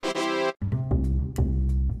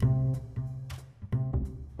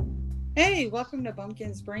Hey, welcome to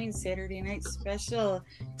Bumpkin's Brain Saturday Night Special.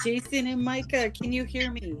 Jason and Micah, can you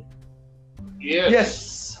hear me? Yes.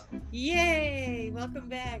 Yes. Yay! Welcome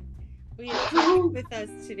back. We have Kevin with us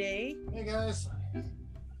today. Hey guys.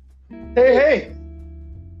 Hey.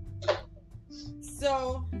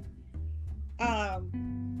 So,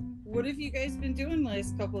 what have you guys been doing the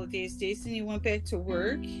last couple of days? Jason, you went back to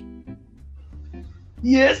work?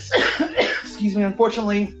 Yes. Excuse me.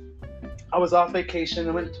 Unfortunately, I was off vacation.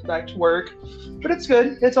 I went back to work, but it's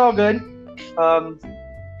good. It's all good.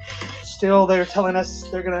 Still, they're telling us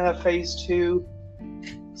they're gonna have phase 2,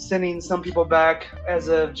 sending some people back as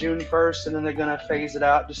of June 1st, and then they're gonna phase it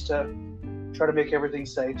out just to try to make everything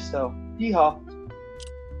safe. So, yeehaw.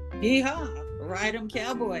 Yeehaw! Ride 'em,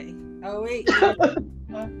 cowboy. Oh, wait.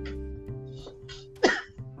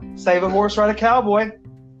 Save a horse, ride a cowboy.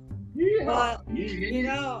 Well,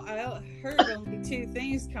 I heard only 2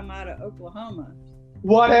 things come out of Oklahoma.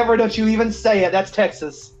 Whatever, don't you even say it. That's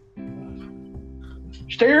Texas.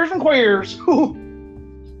 Stairs and queers. Well,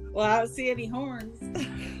 I don't see any horns.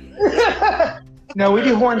 No, we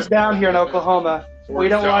do horns down here in Oklahoma. We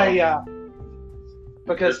don't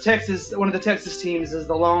because Texas, one of the Texas teams is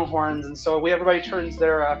the Longhorns, and so everybody turns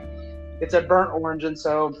their it's a burnt orange, and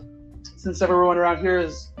so since everyone around here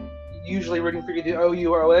is usually rooting for either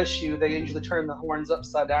OU or OSU, they usually turn the horns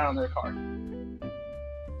upside down on their car.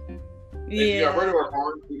 Yeah, I've heard of our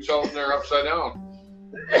horns. We tell them they're upside down.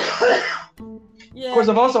 Yeah, of course,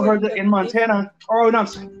 I've also heard that in Montana,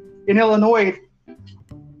 in Illinois.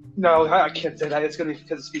 No, I can't say that. It's going to be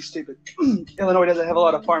because it's stupid. Illinois doesn't have a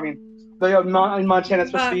lot of farming. But in Montana,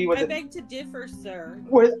 it's supposed to be with I beg to differ, sir.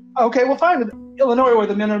 Okay, well, fine. With Illinois, where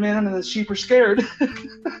the men are men and the sheep are scared.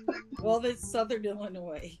 Well, that's Southern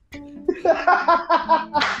Illinois.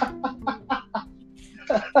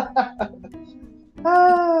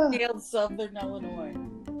 Hail Southern Illinois.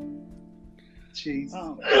 Jeez.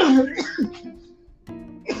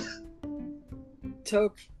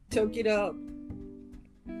 Toke it up.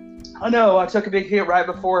 I know. I took a big hit right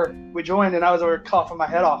before we joined, and I was over coughing my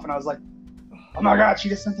head off, and I was like, "Oh my God, she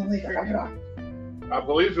did something leak. I gotta get off." I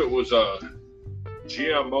believe it was a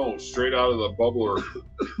GMO straight out of the bubbler.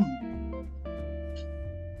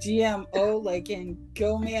 GMO, like in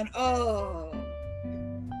Go Man. Oh.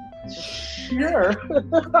 Sure.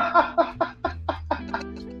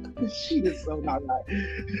 She is so not right.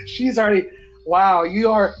 She's already. Wow, you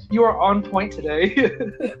are on point today.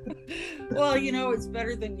 Well, it's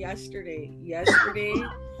better than yesterday. Yesterday,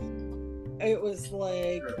 it was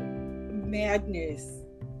like madness.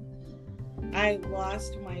 I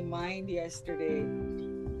lost my mind yesterday.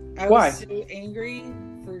 I was so angry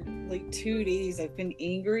for like 2 days. I've been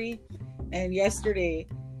angry, and yesterday,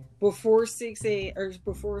 before 7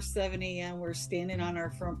 a.m., we're standing on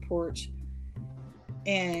our front porch,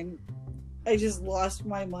 and I just lost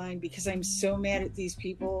my mind because I'm so mad at these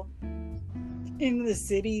people in the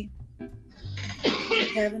city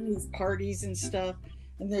having these parties and stuff,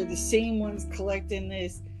 and they're the same ones collecting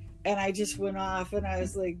this, and I just went off and I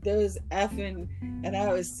was like, those effing, and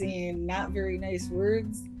I was saying not very nice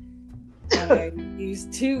words, and I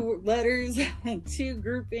used 2 letters and 2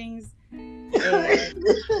 groupings, and,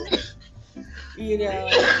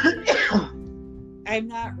 I'm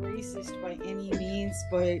not racist by any means,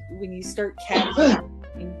 but when you start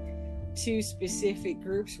categorizing 2 specific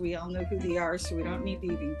groups, we all know who they are, so we don't need to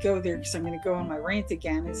even go there, because I'm going to go on my rant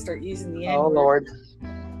again and start using the N-word. Oh, Lord.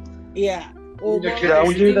 Yeah. Well, don't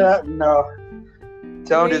do that. No.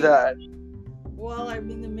 Don't do that. While I'm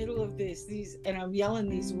in the middle of and I'm yelling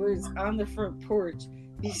these words on the front porch,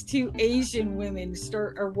 these 2 Asian women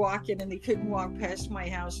are walking, and they couldn't walk past my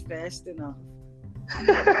house fast enough.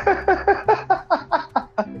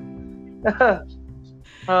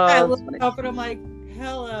 I look up and I'm like,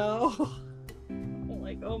 hello. I'm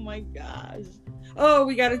like, oh my gosh. Oh,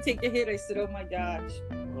 we got to take a hit. I said, oh my gosh.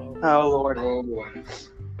 Oh, Lord. Oh boy.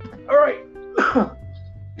 All right.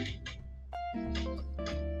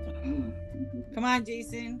 Come on,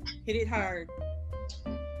 Jason. Hit it hard.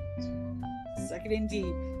 Suck it in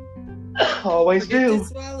deep. Always do. To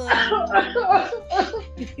swallow.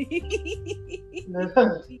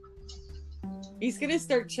 He's gonna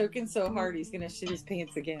start choking so hard he's gonna shit his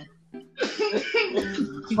pants again.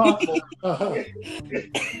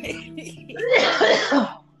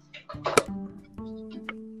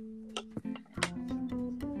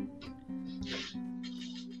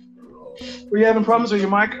 Were you having problems with your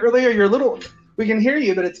mic earlier? We can hear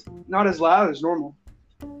you, but it's not as loud as normal.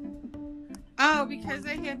 Oh, because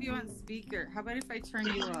I have you on speaker. How about if I turn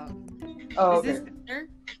you up? Oh, Is this better?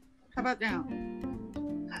 How about now?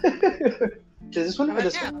 Is this one or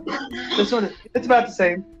this one? This one, it's about the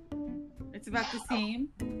same. It's about the same.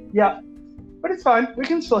 Yeah, but it's fine. We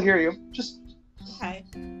can still hear you. Just Okay.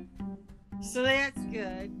 So that's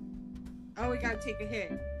good. Oh, we gotta take a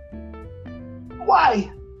hit.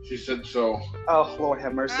 why? She said so. Oh, Lord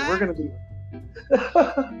have mercy. We're gonna be.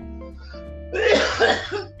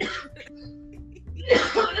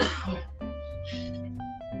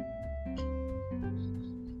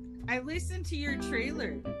 I listened to your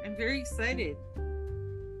trailer. I'm very excited.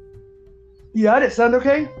 Yeah, did it sound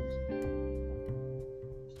okay?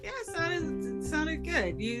 Yeah, it sounded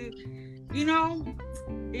good. You know,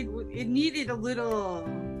 it needed a little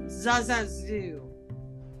zazazoo.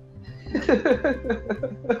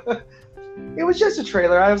 It was just a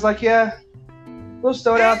trailer. I was like, yeah, we'll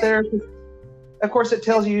throw it out there. Of course, it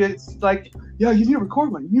tells you it's like, yeah, you need to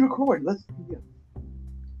record one. You need to record one. Let's. Yeah.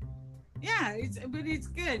 Yeah, but it's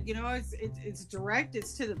good. You know, it's direct.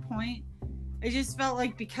 It's to the point. I just felt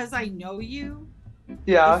like because I know you,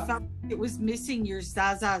 Yeah. I felt it was missing your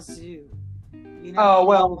zazazoo. You know? Oh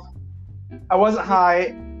well, I wasn't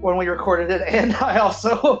high when we recorded it, and I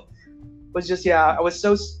also was just I was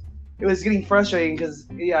so. It was getting frustrating because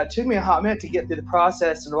it took me a hot minute to get through the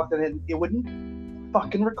process, and it wouldn't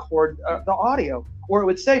fucking record the audio, or it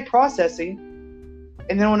would say processing,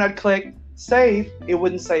 and then when I'd click save, it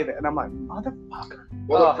wouldn't save it, and I'm like, motherfucker.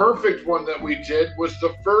 Well, the perfect one that we did was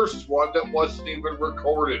the first one that wasn't even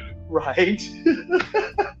recorded. Right.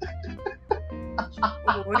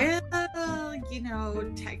 Well, you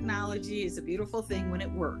know, technology is a beautiful thing when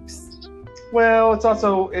it works. Well, it's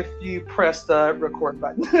also if you press the record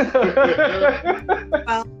button.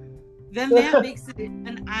 Well, then that makes it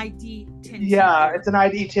an ID 10. Yeah, it's an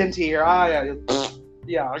ID 10 tier.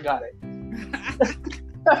 Yeah, I got it.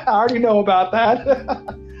 I already know about that.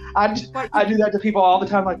 I do that to people all the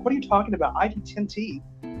time. Like, what are you talking about? ID 10T.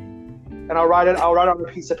 And I'll write it on a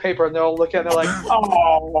piece of paper, and they'll look at it and they're like,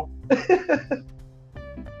 oh.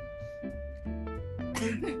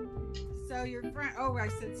 So your friend. Oh, I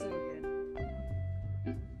said so again.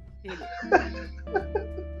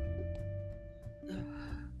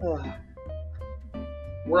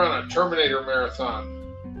 We're on a Terminator marathon.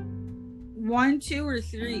 1, 2, or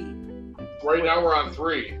 3? Right now we're on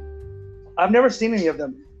 3. I've never seen any of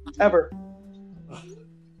them, ever.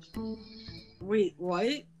 Wait,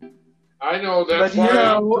 what? I know that's But why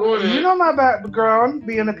I'm doing it. you know my background,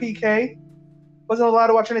 being a PK. Wasn't allowed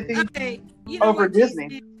to watch anything Okay, you know over what, Disney.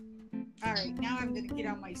 Jason? All right, now I'm going to get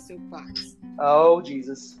on my soapbox. Oh,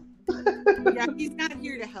 Jesus. Yeah, he's not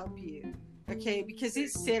here to help you, okay? Because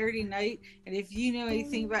it's Saturday night, and if you know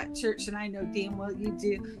anything about church, and I know damn well you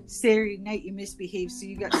do, Saturday night you misbehave, so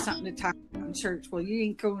you got something to talk about in church. Well, you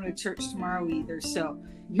ain't going to church tomorrow either, so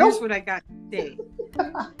here's what I got to say.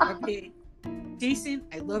 Okay, Jason,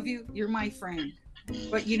 I love you. You're my friend.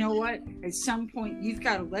 But you know what? At some point, you've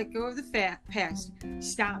got to let go of the past.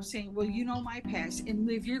 Stop saying, well, you know my past, and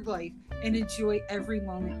live your life and enjoy every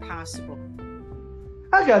moment possible.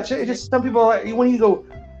 I got you. It's just some people, when you go,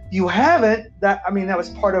 you haven't, that was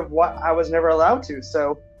part of what I was never allowed to.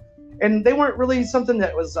 So, and they weren't really something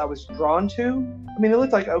I was drawn to. I mean, it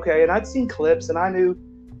looked like, okay, and I'd seen clips and I knew,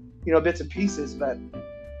 bits and pieces, but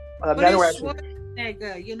But it's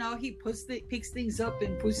Schwarzenegger, he picks things up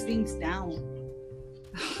and puts things down.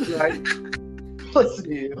 Right. Listen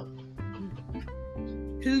to you.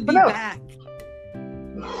 He'll be back.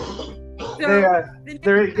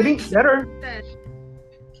 They're getting better.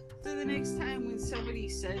 So the next time when somebody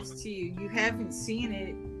says to you, you haven't seen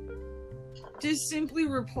it, just simply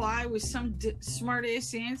reply with some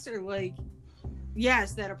smart-ass answer like, yeah,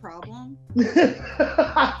 is that a problem?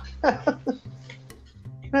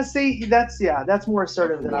 Now, see, that's more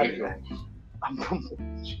assertive than I do.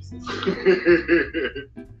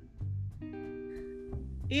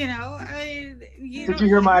 Did you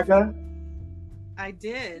hear Micah? I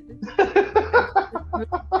did.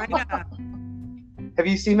 Right up. Have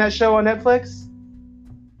you seen that show on Netflix?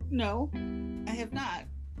 No, I have not.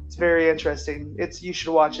 It's very interesting. You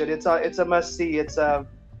should watch it. It's a must see. It's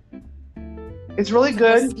really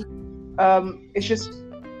good.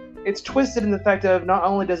 It's twisted in the fact of not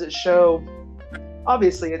only does it show,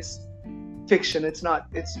 obviously it's fiction.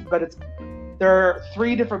 There are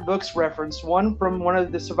 3 different books referenced. One from one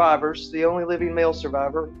of the survivors, the only living male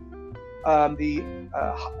survivor, the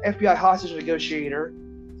FBI hostage negotiator,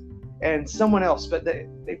 and someone else. But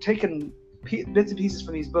they've taken bits and pieces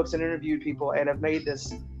from these books and interviewed people and have made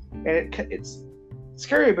this. And it's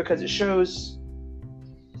scary because it shows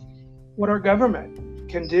what our government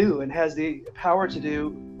can do and has the power to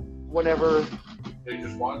do whenever they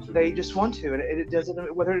just want to. And it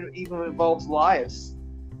doesn't, whether it even involves lives.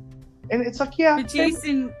 And it's like, yeah. But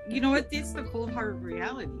Jason, you know what? It's the cold hard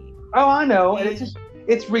reality. Oh, I know, and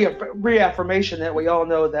it's reaffirmation that we all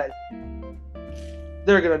know that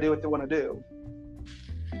they're gonna do what they want to do.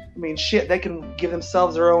 I mean, shit, they can give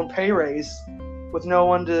themselves their own pay raise with no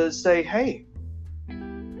one to say, "Hey."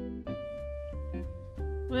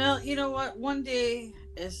 Well, you know what? One day,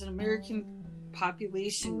 as an American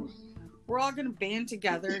population, we're all going to band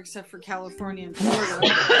together, except for California and Florida.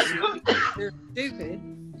 They're stupid,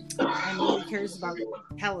 and nobody cares about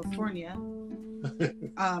California.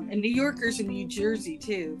 And New Yorkers in New Jersey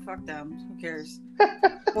too. Fuck them. Who cares?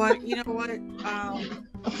 But you know what?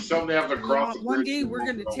 Somebody have to cross. One day we're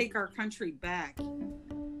going to take our country back,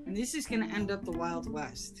 and this is going to end up the Wild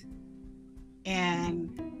West.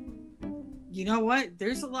 And you know what?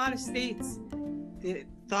 There's a lot of states that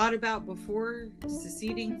thought about before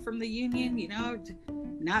seceding from the Union, you know,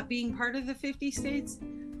 not being part of the 50 states.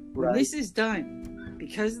 Right. When this is done,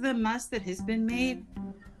 because of the mess that has been made,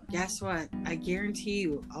 guess what? I guarantee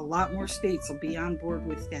you a lot more states will be on board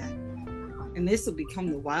with that. And this will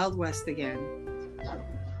become the Wild West again.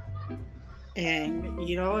 And,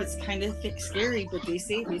 you know, it's kind of scary, but they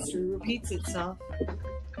say history repeats itself.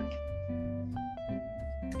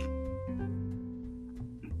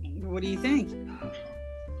 What do you think?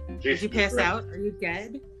 Did you pass out? Are you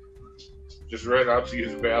dead? Just ran out to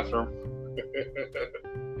use the bathroom.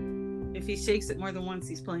 If he shakes it more than once,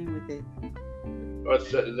 he's playing with it.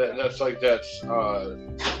 That's like that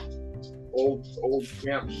old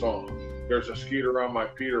camp song. There's a skeeter on my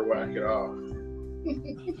Peter, whack it off.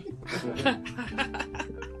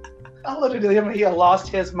 I looked at him and he had lost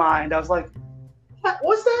his mind. I was like,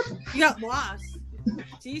 what's that? You got lost.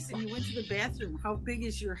 Jason, you went to the bathroom. How big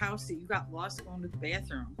is your house that you got lost going to the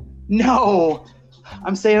bathroom? No.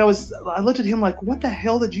 I'm saying I looked at him like, what the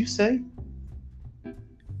hell did you say?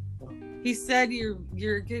 He said you're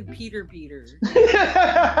a good Peter beater.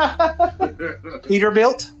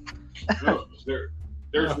 Peterbilt? No,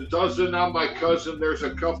 there's a dozen on my cousin. There's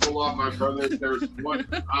a couple on my brother. There's one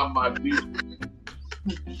on my beat.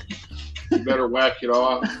 You better whack it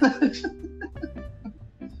off.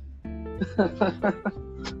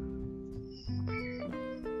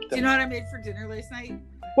 Do you know what I made for dinner last night?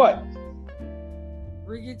 What?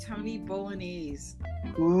 Rigatoni bolognese.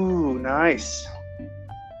 Ooh, nice.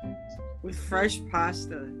 With fresh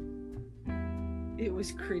pasta. It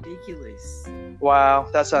was ridiculous. Wow,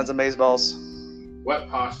 that sounds amazeballs. Wet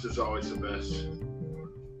pasta's always the best.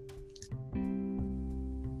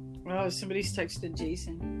 Oh, somebody's texted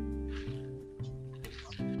Jason.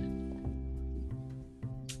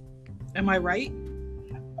 Am I right?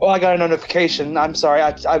 Well, I got a notification. I'm sorry.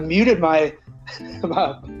 I muted my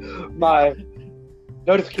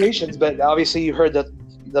notifications, but obviously you heard the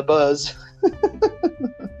buzz.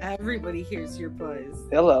 Everybody hears your buzz.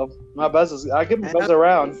 Hello. My buzz is... I get my buzz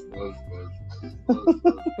around.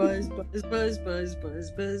 Buzz, buzz, buzz, buzz, buzz,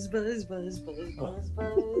 buzz, buzz, buzz, buzz, buzz,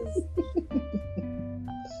 buzz.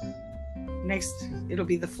 Next, it'll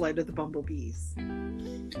be the flight of the bumblebees.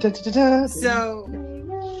 So,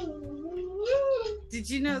 did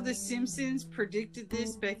you know The Simpsons predicted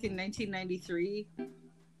this back in 1993?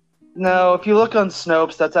 No, if you look on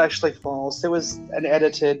Snopes, that's actually false. It was an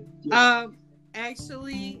edited...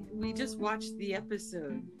 Actually, we just watched the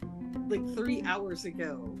episode like 3 hours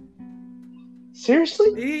ago.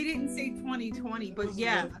 Seriously? They didn't say 2020, but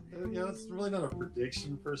yeah. Yeah, it's really not a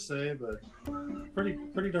prediction per se, but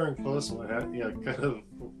pretty darn close to what kind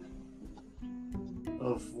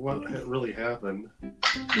of what really happened.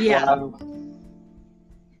 Yeah. Wow.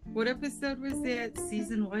 What episode was that?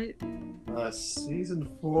 Season what? Season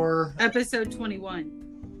 4. Episode 21.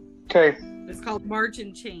 Okay. It's called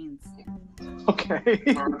Margin Chains. Okay.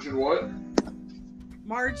 Margin what?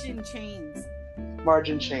 Margin Chains.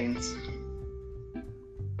 Margin chains. Are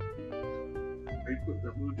you putting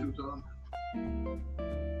the Bluetooth on?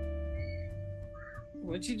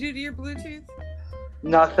 What'd you do to your Bluetooth?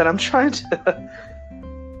 Nothing. I'm trying to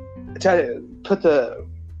put the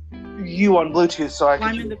U on Bluetooth so I can...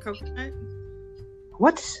 Lime in the coconut?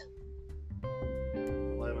 What? The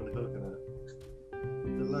lime in the coconut.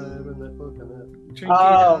 The lime in the coconut. Drink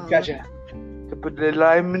Oh, it, gotcha. To put the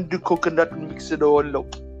lime in the coconut and mix it all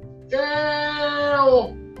up.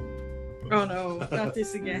 Damn! Oh no, not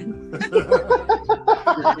this again. So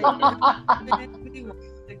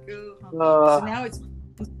now it's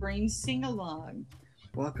Brain Sing Along.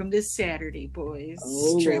 Welcome to Saturday, boys.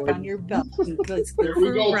 Oh, Strap Lord. on your belt and let's go Here for we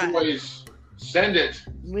a go, ride. boys. Send it.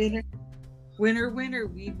 Winner, winner, winner.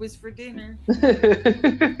 Weed was for dinner.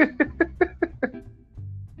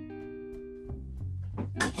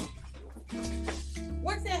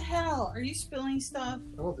 What the hell? Are you spilling stuff?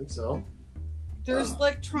 I don't think so. There's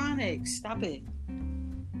electronics. Stop it.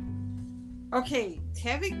 Okay,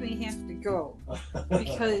 Tavik may have to go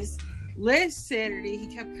because last Saturday he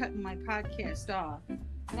kept cutting my podcast off.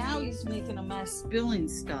 Now he's making a mess, spilling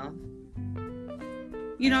stuff.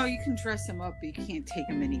 You know, you can dress him up, but you can't take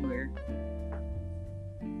him anywhere.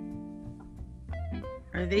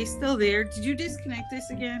 Are they still there? Did you disconnect this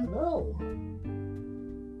again? No.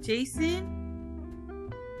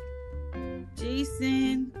 Jason?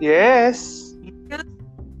 Jason? Yes.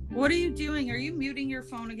 What are you doing? Are you muting your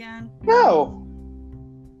phone again? No.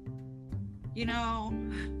 You know,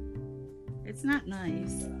 it's not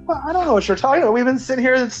nice. Well, I don't know what you're talking about. We've been sitting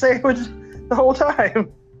here saying it the whole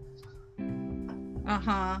time.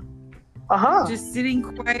 Just sitting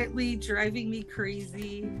quietly, driving me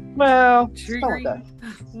crazy. Well, Triggering.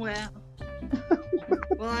 Well,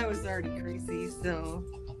 I was already crazy, so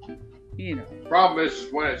you know. Problem is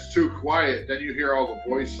when it's too quiet, then you hear all the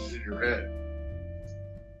voices in your head.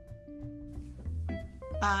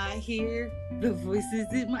 I hear the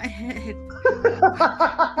voices in my head.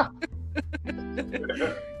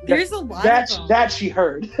 There's a lot of them. That she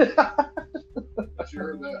heard. You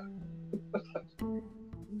heard that?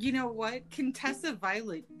 You know what? Contessa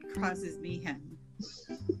Violet causes mayhem.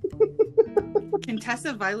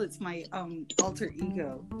 Contessa Violet's my alter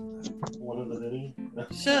ego. One of the many.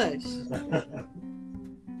 Shush.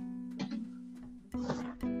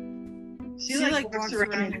 She like walks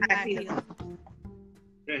around in high heels.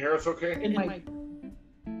 Can you hear us okay?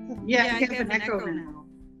 Yeah, I have an echo now.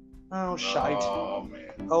 Oh, shite. Oh,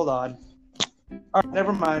 man. Hold on. All right,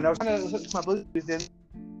 never mind. I was trying to hook my Bluetooth in.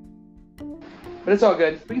 But it's all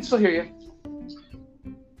good. We can still hear you.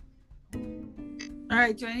 All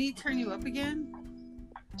right, do I need to turn you up again?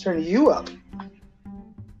 Turn you up.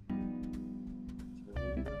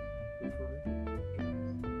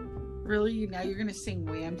 Really? Now you're going to sing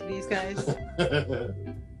Wham to these guys?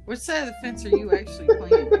 Which side of the fence are you actually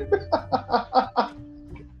playing?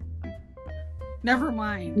 Never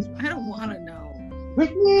mind. I don't want to know.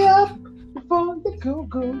 Wake me up before you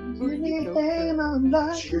go. Hanging on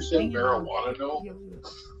light. You said marijuana, no?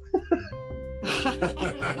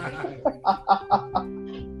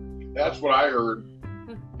 That's what I heard.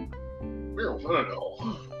 Marijuana,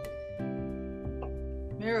 no.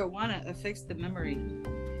 Marijuana affects the memory.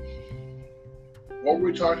 What were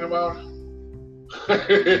we talking about?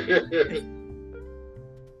 I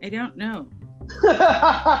don't know.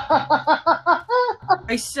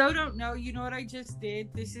 I so don't know. You know what I just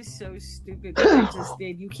did? This is so stupid what I just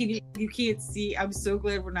did. You can't see. I'm so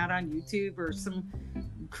glad we're not on YouTube or some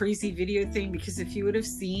crazy video thing, because if you would have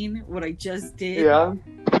seen what I just did. Yeah.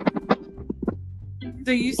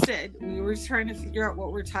 So you said we were trying to figure out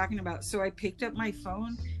what we're talking about. So I picked up my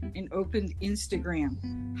phone and opened Instagram.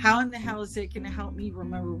 How in the hell is it going to help me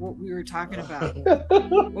remember what we were talking about?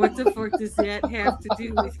 What the fuck does that have to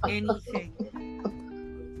do with anything?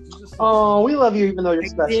 Oh, we love you even though you're I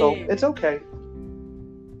special. did. It's okay.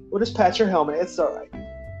 We'll just patch your helmet. It's all right.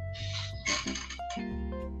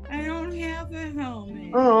 I don't have a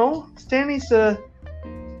helmet. Oh, Stan needs to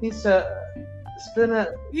spin a.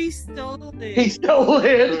 He stole it. He stole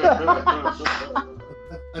it. I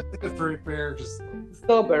think it's very fair. Just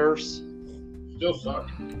Still bears. Still suck.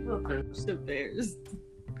 okay. The Bears.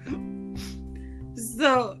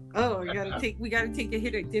 So, we gotta take a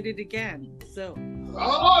hit. I did it again. So,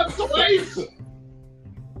 Oh, it's the waste!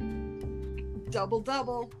 double.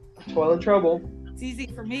 Toil and trouble. It's easy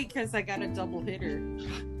for me because I got a double hitter.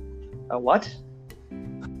 A what?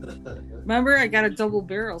 Remember, I got a double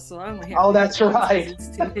barrel, so I only have. Oh, that's two hits. right. It's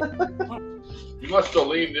 2 hits. You must have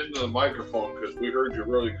leaned into the microphone because we heard you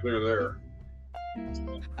really clear there.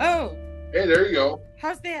 Oh, Hey, there you go.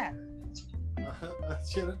 how's that?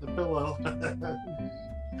 Shit at the pillow.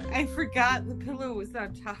 I forgot the pillow was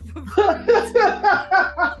on top of it.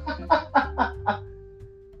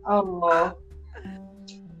 Oh.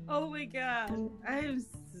 Oh my god, I am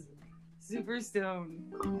super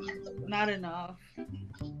stoned. Not enough.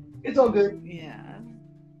 It's all good. Yeah.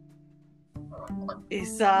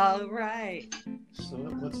 It's all right. So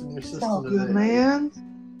what's in your It's system all today? good, man.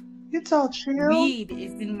 It's all chill. Weed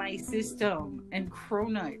is in my system, and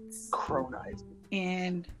cronuts, Cronite.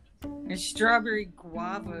 and strawberry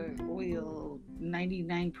guava oil,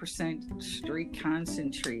 99% straight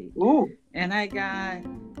concentrate. Ooh. And I got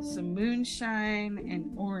some moonshine and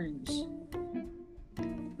orange.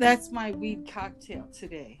 That's my weed cocktail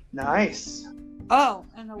today. Nice. Oh,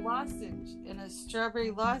 and a lozenge, and a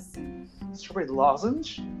strawberry lozenge. Strawberry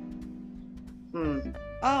lozenge?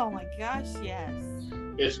 Oh my gosh, yes.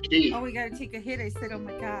 It's Keith. Oh, we gotta take a hit. I said, oh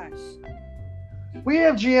my gosh. We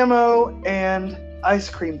have GMO and ice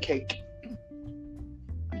cream cake.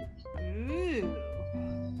 Ooh.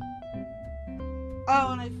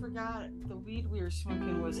 Oh, and I forgot the weed we were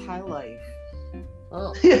smoking was High Life.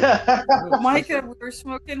 Oh. Yeah. Micah, we were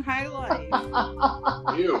smoking High Life.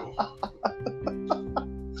 Ew.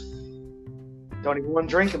 Don't even want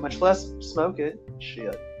to drink it, much less smoke it.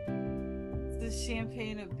 Shit. It's the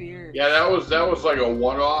champagne of beer. Yeah, that was like a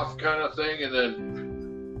one-off kind of thing, and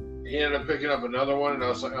then he ended up picking up another one, and I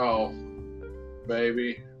was like, oh,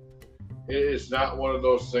 baby, it's not one of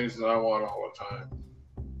those things that I want all the time.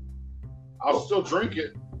 I'll still drink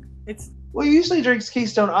it. It's Well, he usually drinks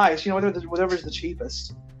Keystone Ice, you know, whatever's the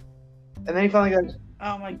cheapest. And then he finally got.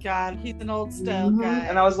 oh my god, he's an old style Mhm. guy.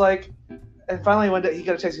 And I was like, and finally one day he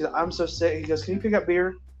got a text. He's like, I'm so sick. He goes, can you pick up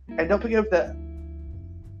beer? And don't pick up that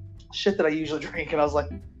shit that I usually drink. And I was like,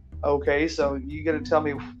 okay, so you got to tell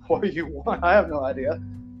me what you want. I have no idea.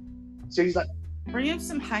 So he's like, bring him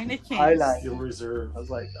some Heineken. High Life. Steel Reserve. I was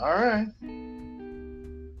like, all right.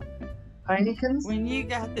 Heineken's? When you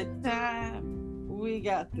got the time, we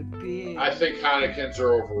got the beer. I think Heineken's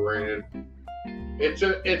are overrated.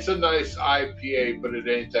 It's a nice IPA, but it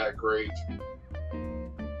ain't that great.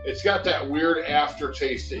 It's got that weird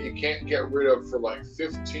aftertaste that you can't get rid of for like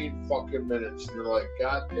 15 fucking minutes. And you're like,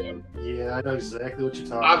 God damn. Yeah, I know exactly what you're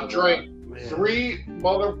talking I've about. drank Man. 3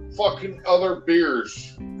 motherfucking other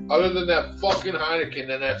beers other than that fucking Heineken,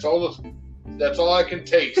 and that's all I can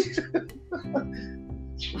taste.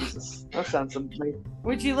 Jesus. That sounds amazing.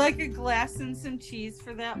 Would you like a glass and some cheese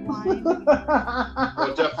for that wine?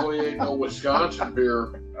 That definitely ain't no Wisconsin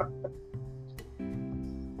beer.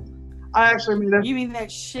 I actually made You mean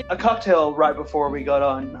that shit? a cocktail right before we got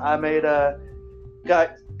on. I made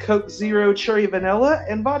got Coke Zero Cherry Vanilla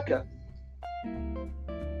and vodka.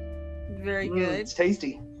 Very good. It's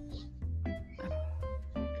tasty.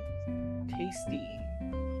 Tasty.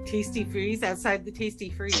 Tasty Freeze outside the Tasty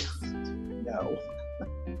Freeze. No.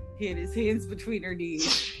 He had his hands between her knees.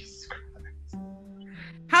 Jesus Christ.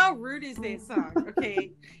 How rude is that song?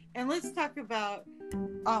 Okay. And let's talk about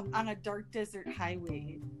On a Dark Desert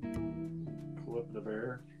Highway. Whipping a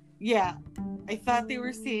bear. Yeah. I thought they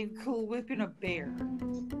were saying Cool Whipping a Bear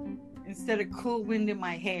instead of Cool Wind in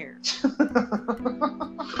My Hair.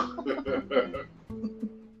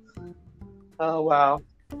 Oh, wow.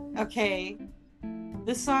 Okay.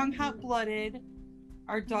 The song Hot Blooded,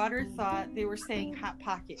 our daughter thought they were saying Hot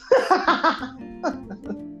Pocket. Hot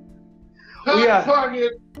Yeah.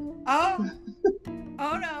 Pocket.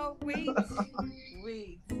 Oh no, wait.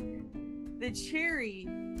 The cherry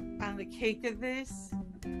on the cake of this.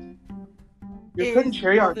 You're putting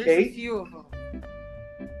cherry on there's cake? A few of them.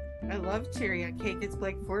 I love cherry on cake. It's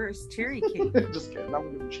Black Forest cherry cake. Just kidding.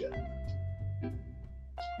 I'm gonna shit.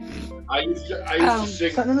 I used to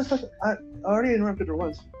sing. I already interrupted her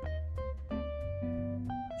once.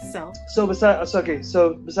 So, So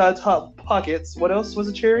besides Hot Pockets, what else was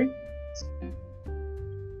a cherry?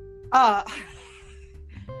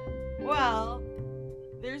 well,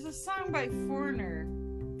 there's a song by Foreigner,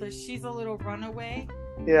 the She's a Little Runaway.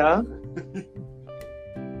 Yeah.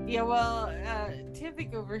 Yeah, well,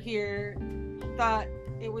 Tivik over here thought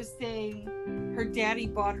it was saying her daddy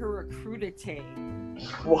bought her a crudité.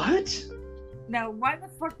 What? Now, why the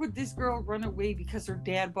fuck would this girl run away because her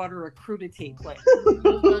dad bought her a crudité plate?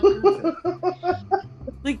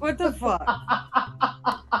 Like, what the fuck?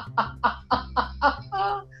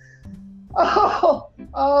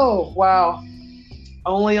 Oh, wow.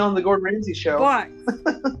 Only on the Gordon Ramsay show. What?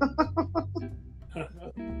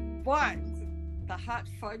 The hot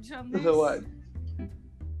fudge on this? The what?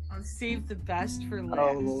 I'll save the best for last.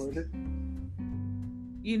 Oh, Lord.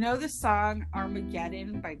 You know the song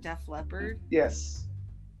Armageddon by Def Leppard? Yes.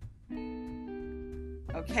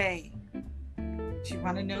 Okay. Do you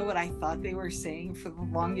want to know what I thought they were saying for the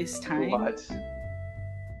longest time? What?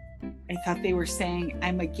 I thought they were saying,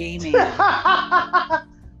 I'm a gay man.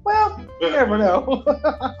 Well, you never know.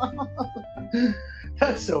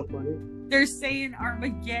 That's so funny. They're saying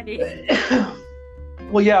Armageddon.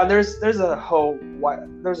 Well, yeah, there's a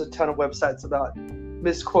ton of websites about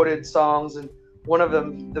misquoted songs, and one of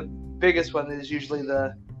them, the biggest one, is usually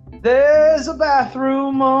 "There's a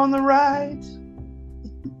bathroom on the right."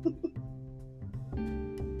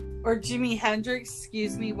 Or Jimi Hendrix,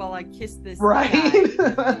 excuse me while I kiss this Right.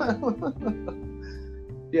 guy.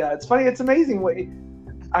 Yeah, it's funny. It's amazing.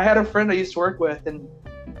 I had a friend I used to work with, and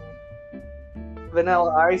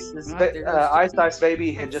Vanilla Ice's Ice Ice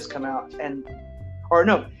Baby had just come out, it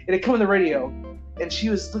had come on the radio, and she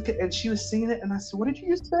was singing it, and I said, "What did you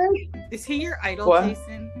just say?" Is he your idol, What?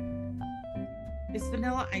 Jason? Is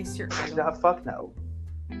Vanilla Ice your idol? No, fuck no.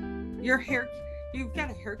 You've got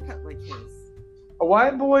a haircut like his. A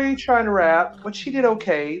white boy trying to rap, which he did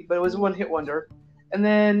okay, but it was a one-hit wonder. And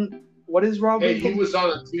then What is Rob Hey, Winkle? he was on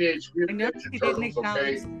a Teenage I Mutant know Ninja he didn't Turtles,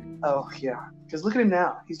 okay? acknowledge. Oh yeah, because look at him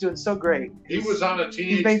now. He's doing so great. He was on a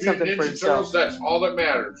Teenage made Mutant something for Ninja himself. Turtles. That's all that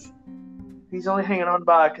matters. He's only hanging on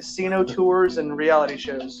by casino tours and reality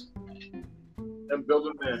shows. And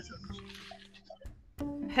building mansions.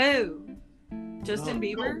 Who? Justin No,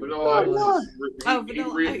 Bieber? Vanilla Ice. Oh, He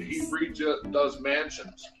Vanilla Ice. does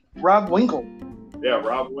mansions. Rob Winkle. Yeah,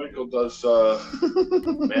 Rob Winkle does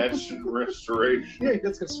mansion restoration. Yeah, he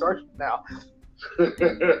does construction now.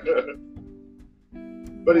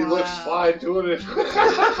 But he looks Wow. fly doing it.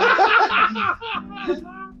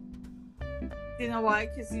 You know why?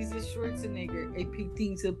 Because he's a Schwarzenegger. I pick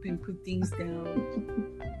things up and put things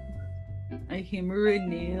down. I hammer a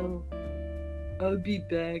nail. I'll be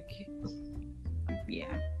back. Yeah.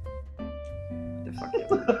 The fuck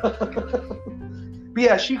ever. But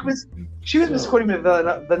yeah, she was misquoting me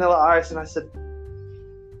Vanilla Ice, and I said,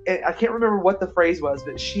 I can't remember what the phrase was,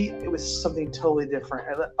 but it was something totally different.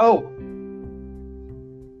 I thought, oh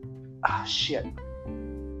shit.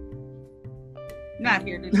 Not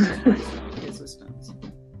here to disrespect his response.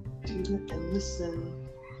 Tune and listen.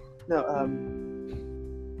 No,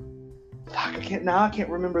 fuck, I can't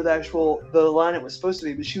remember the line it was supposed to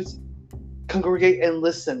be, but she was congregate and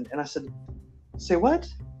listen, and I said, say what?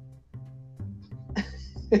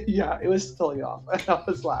 Yeah, it was totally off.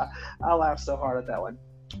 I laughed so hard at that one.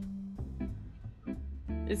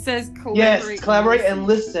 It says collaborate. Yes, collaborate and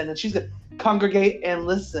listen, and she's like, congregate and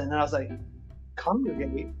listen, and I was like,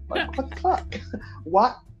 congregate? Like, what the fuck?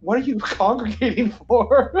 What are you congregating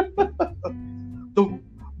for? The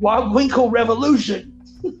Rob Winkle Revolution.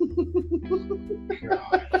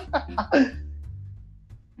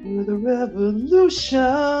 We're the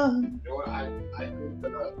revolution. You know what?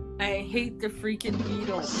 I hate the freaking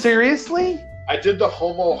Beatles. Seriously? I did the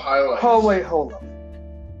homo highlights. Oh wait, hold on.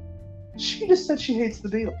 She just said she hates the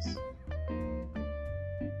Beatles.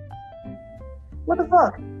 What the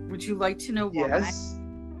fuck? Would you like to know why Yes.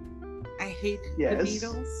 I hate Yes. the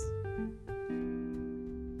Beatles?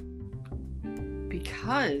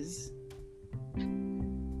 Because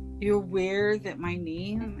you're aware that my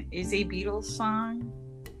name is a Beatles song?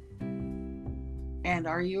 And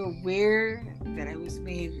are you aware that I was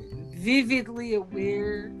made vividly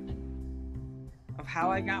aware of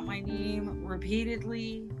how I got my name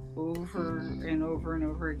repeatedly over and over and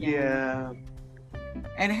over again? Yeah.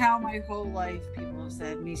 And how my whole life people have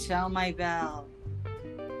said, Michelle, my belle.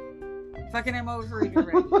 Fucking I'm over it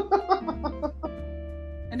already.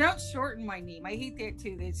 And don't shorten my name. I hate that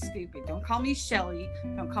too. That's stupid. Don't call me Shelly.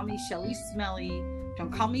 Don't call me Shelly Smelly.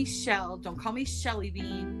 Don't call me Shell. Don't call me Shelly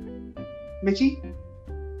Bean. Mitchie?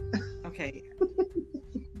 Okay.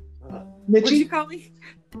 What'd you Mitchie? call me?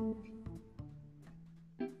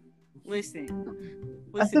 Listen.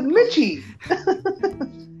 I said Listen. Mitchie.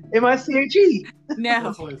 M-I-C-H-E. No.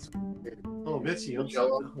 That's why it's. Oh, Mitzi, I'm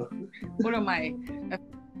Yellow. What am I?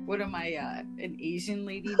 An Asian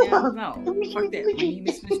lady now? No. Fuck that. My name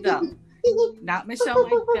is Michelle. Not Michelle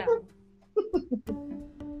Michelle.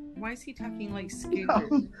 Why is he talking like Scooter?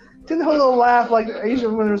 Didn't have a little laugh like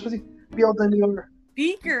Asian women are supposed to be able to do over.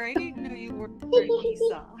 Beaker, I didn't know you wore knee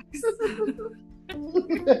socks.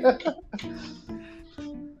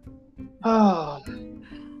 Oh,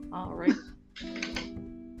 All right.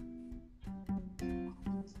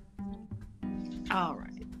 All right.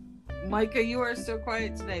 Micah, you are so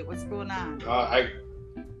quiet today. What's going on?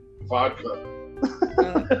 Vodka.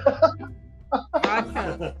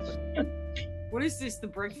 Vodka. What is this, the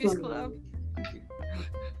Breakfast Club?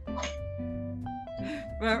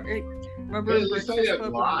 Remember Hey, the you Breakfast say Club? it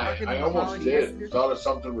lie. I almost did. Yesterday? Thought of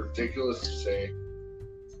something ridiculous to say.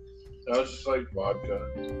 I was just like vodka.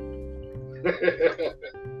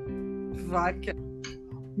 Vodka.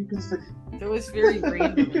 you can say. That was very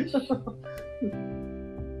random.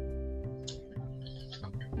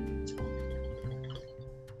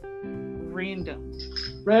 Random.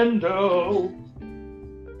 Rando.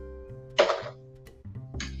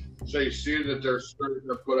 So you see that they're starting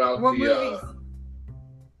to put out What the movies?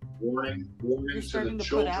 warning They're to starting the to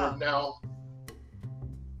put children out. now.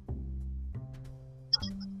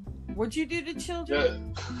 What'd you do to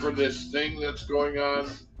children? For this thing that's going on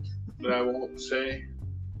that I won't say.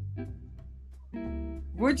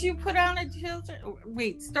 Would you put on a children?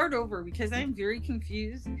 Wait, start over because I'm very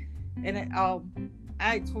confused, and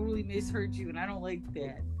I totally misheard you, and I don't like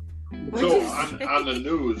that. What'd So you say? on the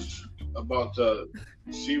news about the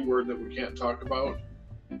C word that we can't talk about,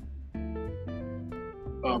 they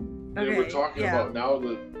were Okay, talking yeah. about now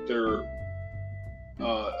that there's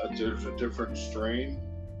a different strain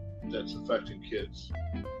that's affecting kids.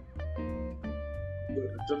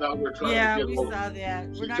 So now they're trying Yeah, to we get saw that.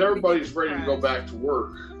 We're since not gonna everybody's get ready to go depressed. back to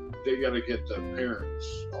work, they got to get the parents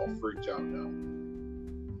all freaked out now.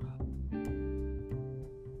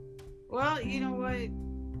 Well, you know what?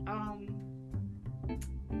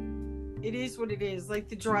 It is what it is. Like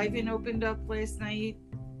the drive-in opened up last night.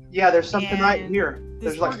 Yeah, there's something right And here.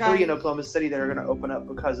 this There's like poor 3 in guy- Oklahoma City that are going to open up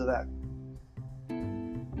because of that.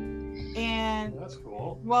 And That's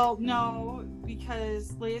cool. well, no,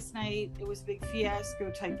 because last night it was a big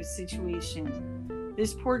fiasco type of situation.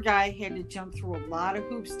 This poor guy had to jump through a lot of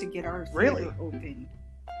hoops to get our theater Really? open.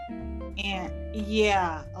 And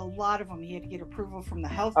yeah, a lot of them. He had to get approval from the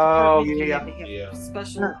health Oh, department. He yeah. had to have Yeah.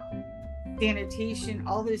 special sanitation,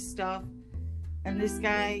 all this stuff. And this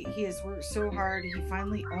guy, he has worked so hard. He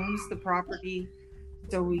finally owns the property.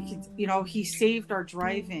 So we could, he saved our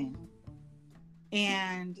drive-in.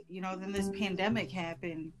 And, then this pandemic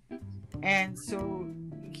happened. And so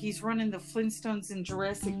he's running the Flintstones in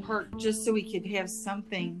Jurassic Park just so he could have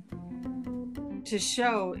something to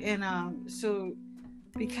show. And so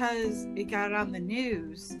because it got on the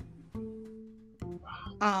news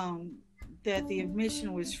that the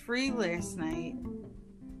admission was free last night,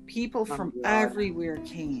 people from everywhere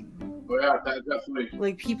came. Oh, yeah, that definitely.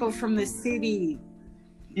 Like people from the city.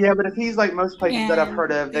 Yeah, but if he's like most places that I've And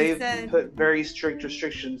heard of, they they've said- put very strict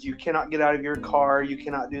restrictions. You cannot get out of your car. You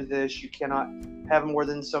cannot do this. You cannot have more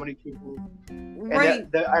than so many people. Right.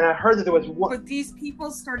 And I heard that there was one. But these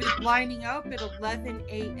people started lining up at 11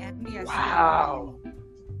 a.m. yesterday. Wow.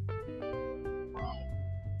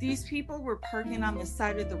 These people were parking on the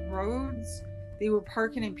side of the roads. They were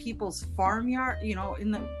parking in people's farmyard,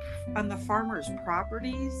 on the farmers'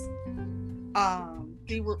 properties.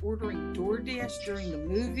 They were ordering DoorDash during the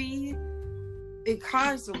movie. It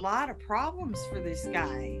caused a lot of problems for this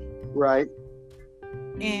guy. Right.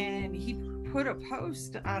 And he put a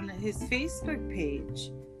post on his Facebook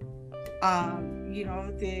page,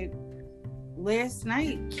 that last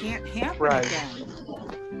night can't happen Right. again.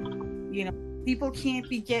 People can't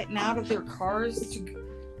be getting out of their cars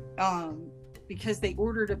because they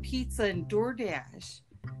ordered a pizza and DoorDash.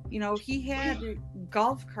 He had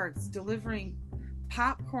golf carts delivering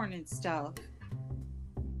popcorn and stuff,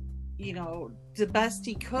 the best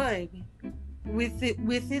he could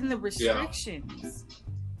within the restrictions.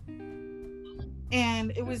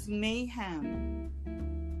 And it was mayhem.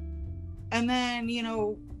 And then,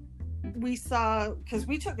 we saw, because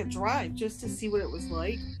we took a drive just to see what it was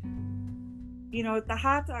like. At the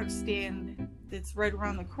hot dog stand that's right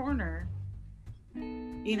around the corner,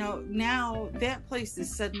 now that place is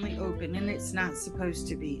suddenly open and it's not supposed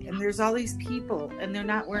to be. And there's all these people and they're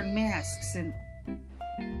not wearing masks. And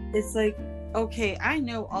it's like, okay, I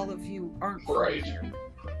know all of you aren't from Right. here.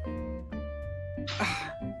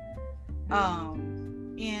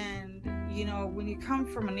 And when you come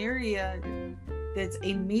from an area that's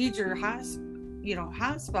a major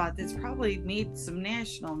hotspot that's probably made some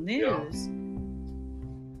national news,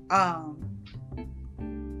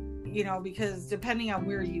 because depending on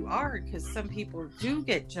where you are, because some people do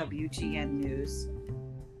get WGN news,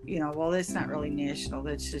 well, that's not really national,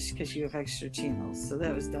 that's just because you have extra channels, so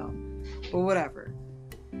that was dumb, but whatever.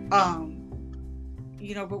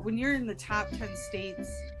 But when you're in the top 10 states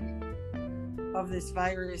of this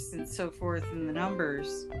virus and so forth and the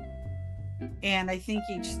numbers, and I think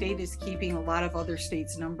each state is keeping a lot of other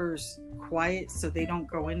states' numbers quiet so they don't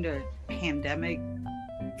go into pandemic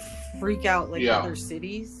freak out like other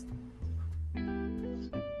cities,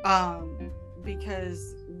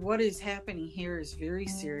 because what is happening here is very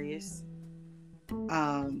serious.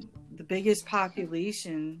 The biggest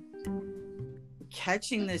population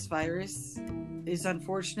catching this virus is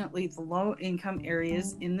unfortunately the low income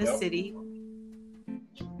areas in the city.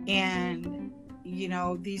 And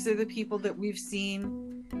these are the people that we've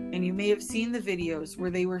seen, and you may have seen the videos where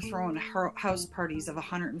they were throwing house parties of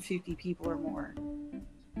 150 people or more.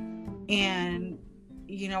 And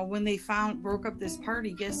when they broke up this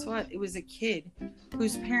party, guess what? It was a kid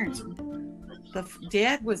whose parents, the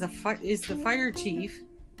dad is the fire chief,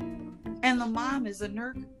 and the mom is a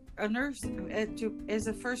nurse as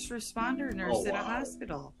a first responder nurse at a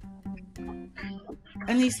hospital. And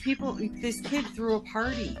this kid threw a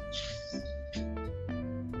party,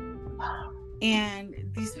 and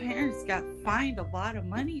these parents got fined a lot of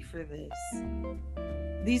money for this.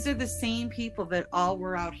 These are the same people that all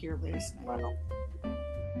were out here last night. Wow.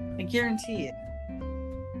 I guarantee it.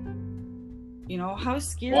 How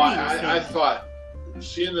scary Well, is that? I thought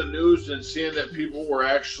seeing the news and seeing that people were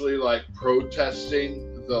actually like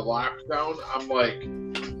protesting the lockdown, I'm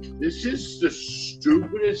like, this is the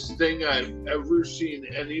stupidest thing I've ever seen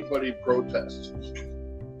anybody protest.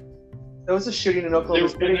 There was a shooting in They, Oklahoma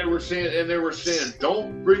and City. they were saying,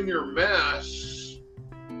 don't bring your masks.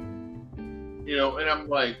 You know, and I'm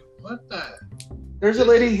like, what the? There's a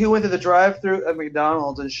lady who went to the drive-thru at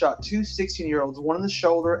McDonald's and shot two 16-year-olds, one in the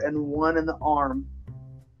shoulder and one in the arm,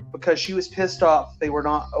 because she was pissed off they were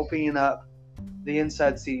not opening up the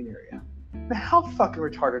inside seating area. Now, how fucking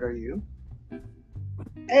retarded are you?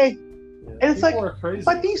 Hey, Yeah, and it's people are crazy.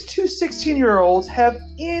 like these two 16-year-olds have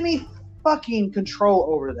any fucking control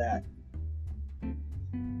over that.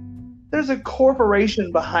 There's a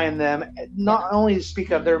corporation behind them, not only to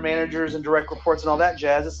speak of their managers and direct reports and all that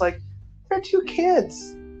jazz. It's like, they're two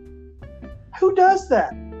kids. Who does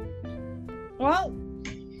that? Well,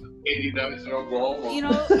 89 in Oklahoma. you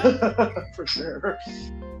know, For sure.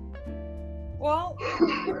 well,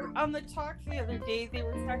 on the talk the other day, they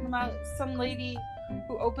were talking about some lady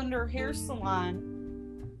who opened her hair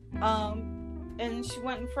salon, and she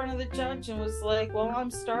went in front of the judge and was like, well,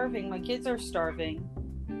 I'm starving. My kids are starving.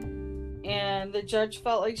 And the judge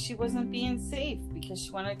felt like she wasn't being safe because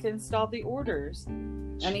she wanted to install the orders.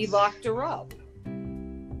 And he locked her up.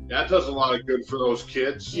 That does a lot of good for those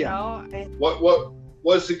kids. You know? What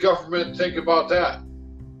does the government think about that?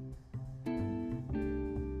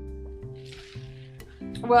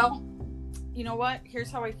 Well, you know what?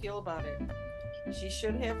 Here's how I feel about it. She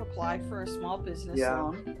should have applied for a small business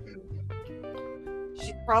loan.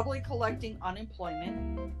 She's probably collecting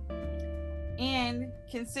unemployment. And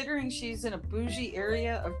considering she's in a bougie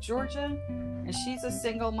area of Georgia and she's a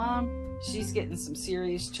single mom, she's getting some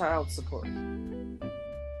serious child support. I'm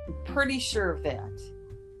pretty sure of that.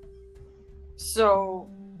 So,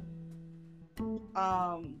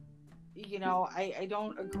 you know, I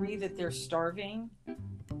don't agree that they're starving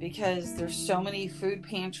because there's so many food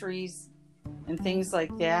pantries and things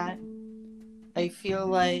like that. I feel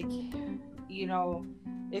like, you know,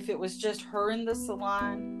 if it was just her in the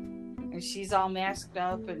salon and she's all masked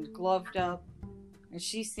up and gloved up and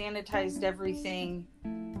she sanitized everything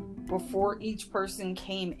before each person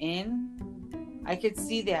came in, I could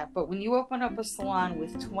see that. But when you open up a salon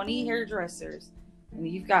with 20 hairdressers and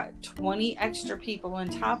you've got 20 extra people on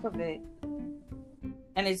top of it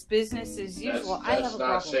and it's business as usual, I have a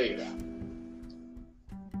problem safe. with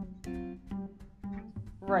that.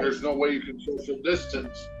 Right. There's no way you can social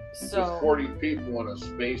distance with 40 people in a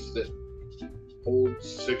space that holds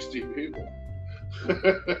 60 people.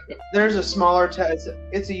 There's a smaller town.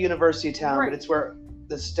 It's a university town, Right. but it's where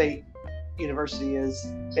the state university is.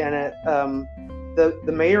 And it,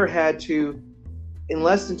 the mayor had to, in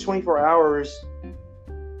less than 24 hours,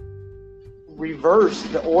 reverse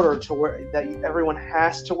the order to where that everyone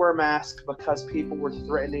has to wear masks because people were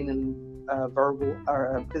threatening and verbal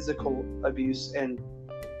or physical abuse and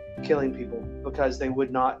killing people because they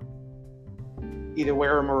would not either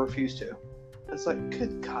wear them or refuse to. It's like,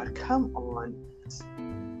 good God, come on.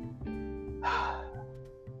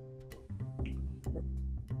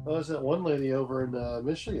 Well, there's that one lady over in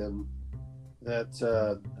Michigan that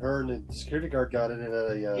her and the security guard got in at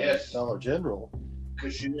a Yes. Dollar General,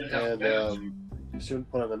 Because she didn't have and masks. she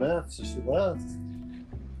wouldn't put on the mask, so she left.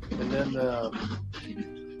 And then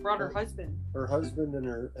Brought her husband. her husband and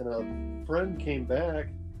a friend came back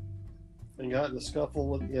and got in a scuffle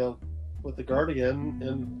with the guard again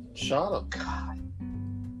and shot him. God.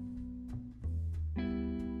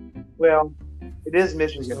 Well, it is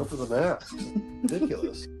Michigan. Go for the mask.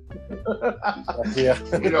 Ridiculous. Yeah.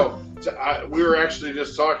 You know, we were actually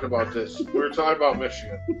just talking about this. We were talking about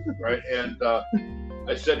Michigan, right? And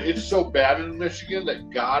I said it's so bad in Michigan that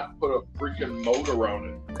God put a freaking moat around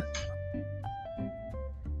it.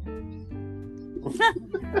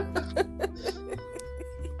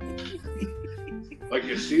 Like,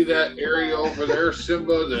 you see that area over there,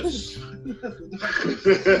 Simba? That's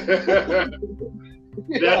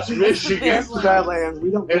Michigan. That's the Badlands. We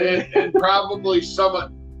don't. And probably some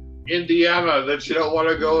of Indiana that you don't want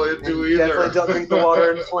to go into either. Definitely don't drink the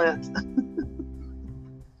water in Flint.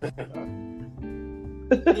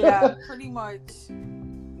 Yeah, pretty much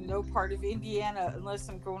no part of Indiana unless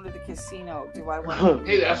I'm going to the casino. Do I want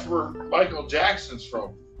Hey, that's where Michael Jackson's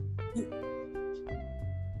from.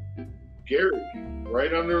 Gary,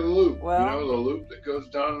 right under the loop. Well- you know, the loop that goes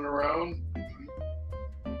down and around.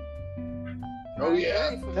 Oh,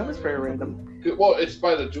 yeah. That was very random. Well, it's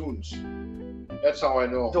by the dunes. That's how I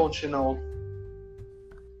know. Don't you know?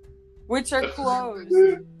 Which are closed.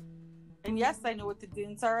 And yes, I know what the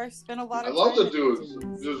dunes are. I've spent a lot I of love time the at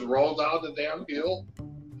dunes. Just roll down the damn hill.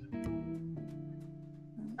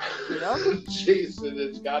 Yep. Jason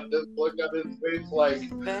has got this look on his face like,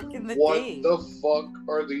 Back in the what day. the fuck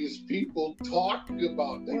are these people talking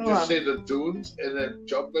about? They Hold just on. say the dunes and then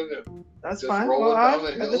jump in and That's Just fine. roll Well, it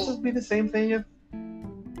down the this hill. would be the same thing if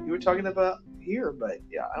you were talking about here, but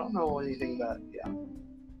yeah, I don't know anything about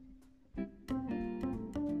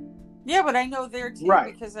Yeah, but I know there too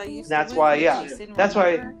Right. because I used That's to live why, with yeah. Jason, That's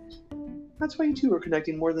why- remember? That's why you two are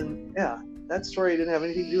connecting more than That story didn't have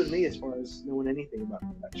anything to do with me as far as knowing anything about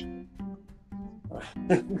protection.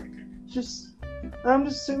 I'm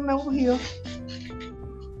just sitting over here.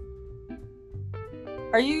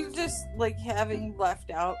 Are you just like having left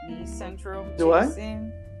out me syndrome, Do I?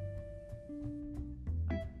 Jason?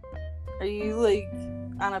 Are you like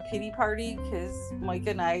on a pity party? Because Mike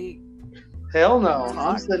and I. Hell no!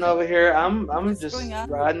 I'm sitting over here. I'm What's just going on?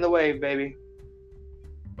 riding the wave, baby.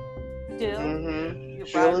 Still, Mm-hmm. you're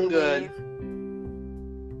Feeling riding good. the wave.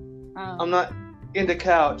 I'm not into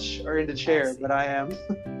couch or into chair, see. but I am.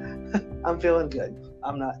 I'm feeling good.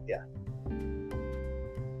 I'm not. Yeah.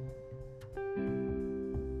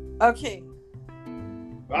 Okay.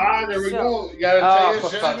 there we So- go. You gotta Oh, take for a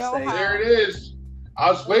shot. fuck's You know sake. how- There it is. I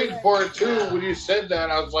was waiting for it too when you said that.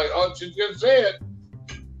 I was like, oh, she's gonna say it.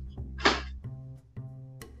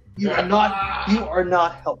 You are not. You are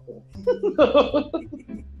not helpful.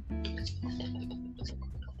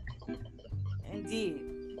 Indeed.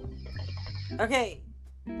 Okay.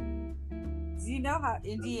 Do you know how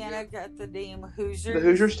Indiana got the name Hoosier? The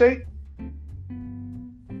Hoosier State?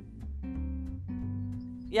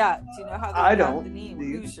 Yeah. Do you know how they I got don't. the name Do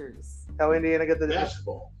you? Hoosiers? How Indiana got the?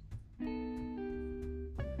 Basketball.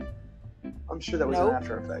 I'm sure that was Nope. an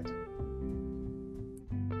after effect.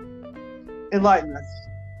 Enlighten us.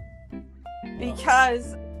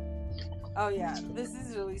 Because, oh yeah, this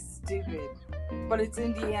is really stupid, but it's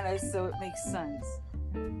Indiana, so it makes sense.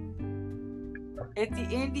 At the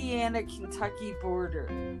Indiana-Kentucky border,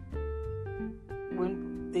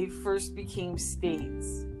 when they first became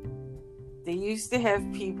states, they used to have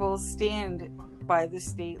people stand by the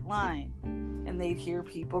state line, and they'd hear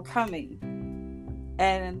people coming,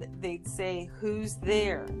 and they'd say, "Who's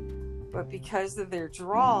there?" But because of their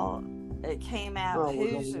drawl, it came out Oh, we're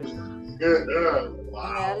Hoosier. going And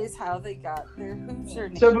Wow. that is how they got their Hoosier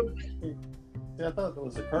name. So, Yeah, I thought it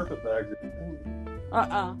was a carpetbagger.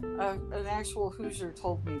 An actual Hoosier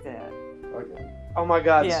told me that. Okay. oh my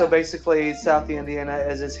God! Yeah. So basically, South Indiana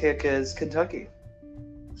is as hick as Kentucky.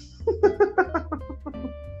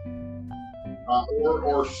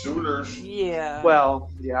 Or Sooners. Yeah. Well,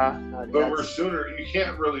 yeah. But we're that's- Sooner. You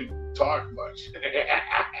can't really talk much.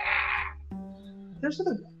 There's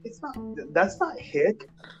a, it's not. That's not hick.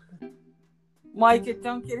 Micah,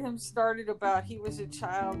 don't get him started about he was a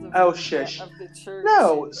child of, Oh, the, shush. of the church.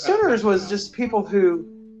 No, Sooners was just people who,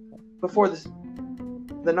 before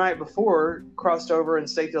the night before, crossed over and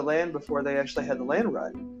staked the land before they actually had the land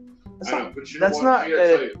run. That's I know, not. but you know That's what? not. I gotta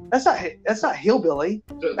tell you, That's not hillbilly.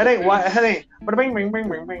 the That ain't why. biggest- That ain't. Bada bing bing bing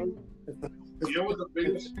bing bing. You know what the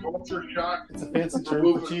biggest culture shock It's a fancy for term for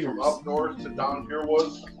moving cheaters. from up north to down here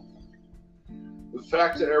was? The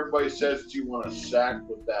fact that everybody says, do you want a sack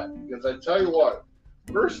with that? Because I tell you what,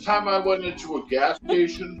 first time I went into a gas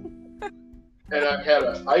station and I had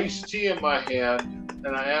an iced tea in my hand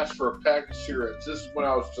and I asked for a pack of cigarettes. This is when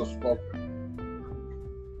I was still smoking.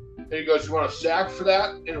 And he goes, you want a sack for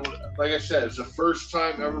that? And it was, like I said, it's the first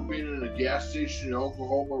time ever being in a gas station in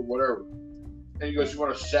Oklahoma or whatever. And he goes, you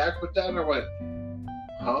want a sack with that? And I went,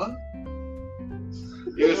 huh?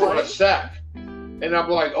 He goes, want a sack? And I'm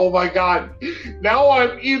like, oh my God, now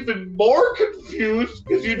I'm even more confused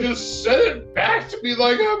because you just said it back to me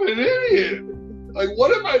like I'm an idiot. Like,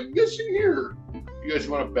 what am I missing here? You guys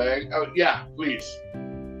want a bag? Oh, yeah, please.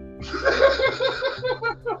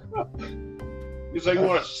 He's like, you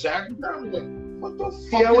want a sack? I'm like, what the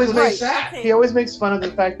fuck always is a makes- sack? He always makes fun of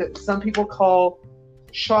the fact that some people call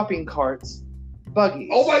shopping carts buggies.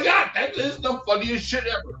 Oh my God, that is the funniest shit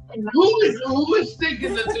ever. Who is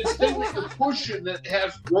thinking that this thing that you're pushing that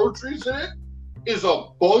has groceries in it is a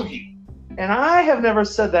buggy? And I have never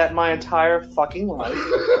said that in my entire fucking life.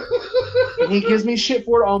 And he gives me shit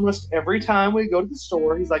for it almost every time we go to the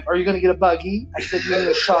store. He's like, "Are you going to get a buggy?" I said, "You mean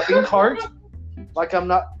a shopping cart?" Like I'm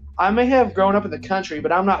not. I may have grown up in the country,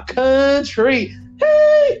 but I'm not country.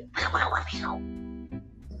 Hey!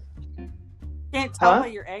 Can't tell Huh? by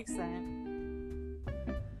your accent.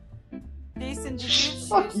 Jason, did you shoot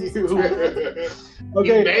Fuck as a you. child? He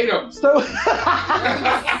Okay, made him. so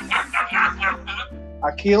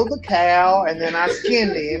I killed the cow and then I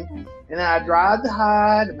skinned him and then I dried the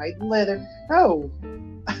hide and made the leather. No,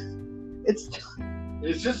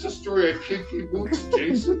 It's just a story of kinky boots,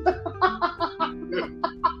 Jason.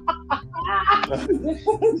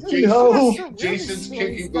 No. Jason's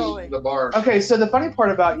kicking boots in the barn. Okay, so the funny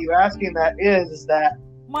part about you asking that is that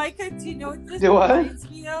Micah, do you know what this Do what? reminds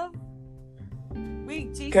me of?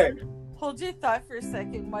 Wait, Jason, Okay. hold your thought for a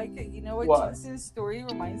second. Micah, you know what, What? Jason's story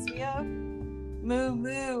reminds me of? Moo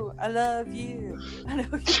Moo, I love you. I know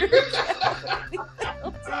you're too.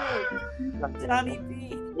 Johnny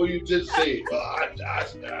B. Well, you did say, I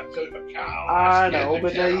took a cow. I skinned know, the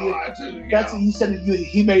but cow, they- I took a that's cow." you said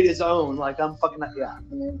he made his own. Like I'm fucking yeah.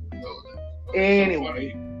 No, that's Anyway.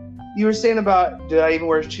 so funny. You were saying about did I even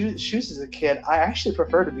wear shoes as a kid? I actually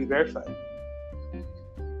prefer to be barefoot.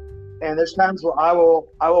 And there's times where I will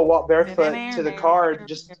walk barefoot to the car.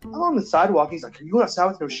 Just I'm on the sidewalk. He's like, "Are you outside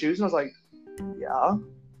with no shoes?" And I was like, "Yeah."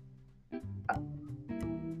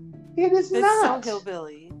 It is That's not. so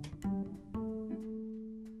hillbilly.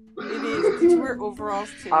 It is. Did you wear overalls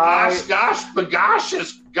too? Gosh, gosh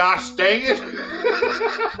dang it.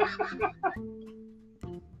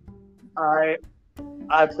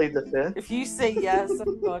 I plead the fifth. If you say yes,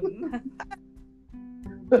 I'm done.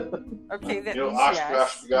 Okay, that You know, means Oshkosh,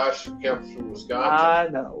 yes. gosh, comes from Wisconsin. I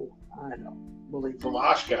know. Believe From me.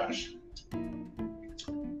 Oshkosh.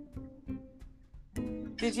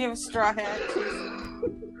 Did you have a straw hat?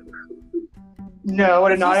 No, I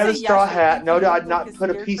did If not you have a say straw yes, hat. No, you I look did not like a put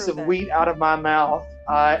a piece scarecrow of then. wheat out of my mouth.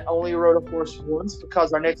 I only rode a horse once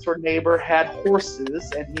because our next door neighbor had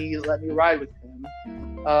horses and he let me ride with him.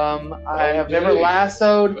 I have never did.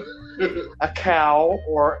 lassoed a cow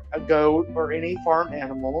or a goat or any farm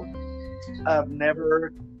animal. I've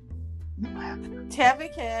never.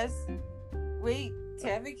 Tavik has. Wait,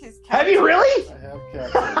 Tavik has. Have you really? I have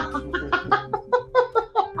cats.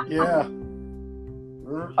 Yeah.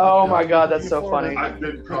 Oh my God, that's so funny. I've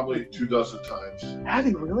been probably 24 times. Have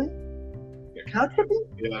you really? Cow tipping?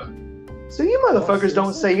 Yeah. So you motherfuckers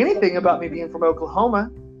don't say anything about me being from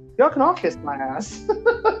Oklahoma. Y'all can all kiss my ass.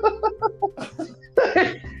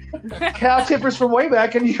 Cow tippers from way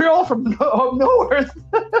back, and you're all from north.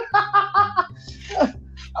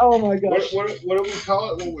 Oh my gosh. What do we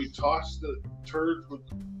call it when we toss the turd with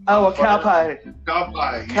Oh, a cow pie. cow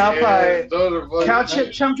pie? Cow pie. Those are funny. Cow chip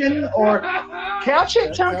chunkin' or cow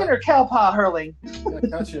chip chunkin' or cow pie hurling? Yeah,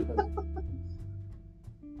 cow chipping.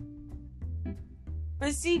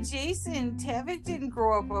 But see, Jason, Tavik didn't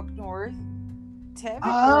grow up north. Tavik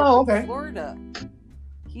Oh, grew up okay. in Florida.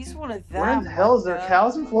 He's one of them. Where in the hell is there Micah.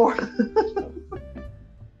 cows in Florida?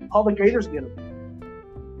 All the gators get them.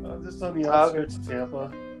 Just on the outskirts of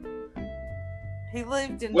Tampa. He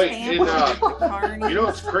lived in Wait, Tampa. Kearney. You know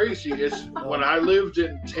what's crazy is when I lived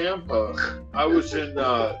in Tampa, I was in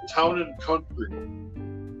Town and Country.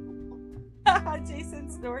 Jason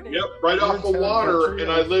snorted. Yep, right off the Town and water, Country.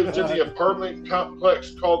 and I lived in the apartment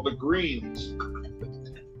complex called the Greens.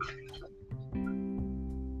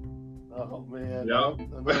 Oh man. Yeah.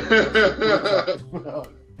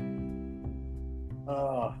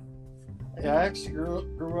 Yeah, I actually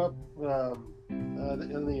grew up in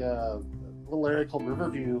the little area called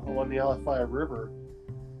Riverview along the Alafaya River.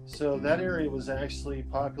 So that area was actually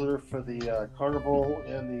popular for the carnival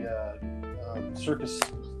and the circus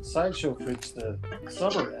sideshow freaks the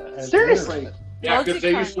summer. and Seriously? winter. Yeah, because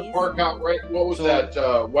they used to park out right. What was So- that?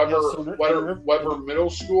 Weber, yeah, so Weber Middle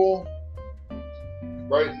School,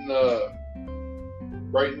 right in the.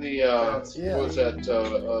 Yeah. What was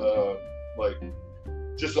that? Like,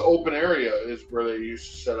 just the open area is where they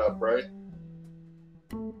used to set up, right?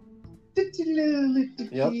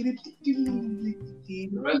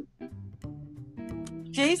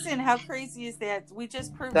 Jason, how crazy is that? We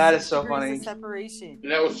just proved That 6 is so degrees funny. of separation.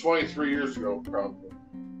 And that was 23 years ago, probably.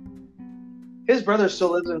 His brother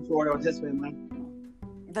still lives in Florida with his family.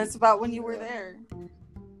 That's about when you were there.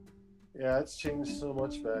 Yeah, it's changed so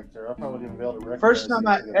much back there. I probably wouldn't even be able to recognize First time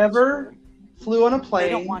I anything at this ever point. Flew on a They don't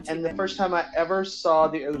plane, want you and the there. first time I ever saw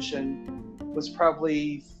the ocean was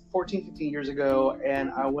probably 14, 15 years ago,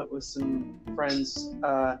 and I went with some friends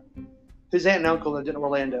whose aunt and uncle lived in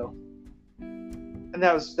Orlando. And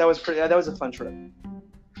that was a fun trip.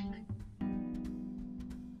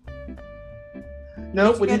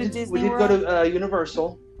 No, Did you we go to did Disney go to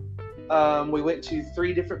Universal. We went to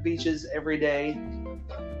 3 different beaches every day.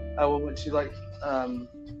 We went to a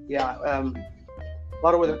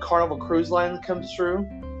lot of where the Carnival Cruise Line comes through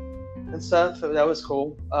and stuff. So that was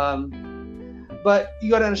cool. But you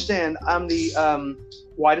got to understand, I'm the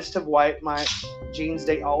whitest of white. My genes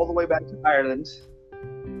date all the way back to Ireland.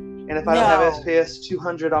 And if I don't have No. SPS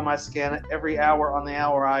 200 on my skin, every hour on the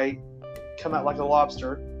hour I come out like a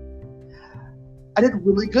lobster. I did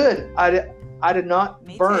really good. I did not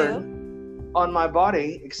Me burn on my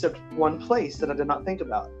body except one place that I did not think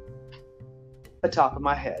about. The top of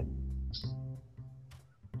my head.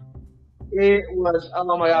 It was, oh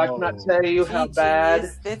my God, I cannot tell you how Gee, bad.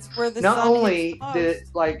 genius. That's where the Not sun only hits did it,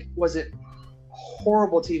 most. was it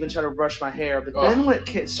horrible to even try to brush my hair, but then when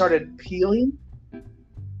it started peeling,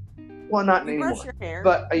 well, not You anymore, brush your hair.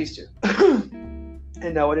 but I used to.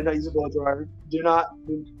 And no, I did not use a blow dryer.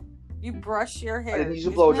 You brush your hair. I didn't use a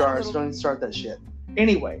Isn't blow that dryer, so little- don't even start that shit.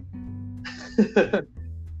 Anyway.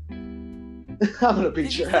 I'm gonna beat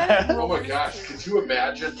Did your you set it ass. Oh my gosh, could you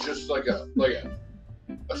imagine just like a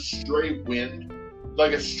stray wind?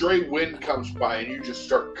 Like a stray wind comes by and you just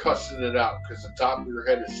start cussing it out because the top of your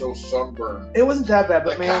head is so sunburned. It wasn't that bad,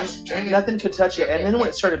 but Like, man, gosh dang it. nothing could touch it. And then when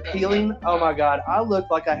it started peeling, oh my God, I looked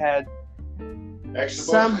like I had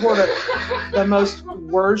some sort of the most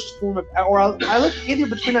worst form of, or I looked either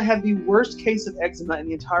between I had the worst case of eczema in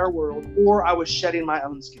the entire world, or I was shedding my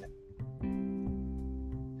own skin.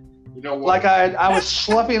 You know what? Like I was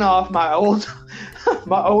sloughing off my old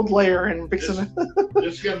layer and fixing it.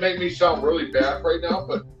 This is gonna make me sound really bad right now,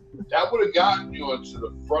 but that would have gotten you into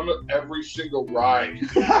the front of every single ride.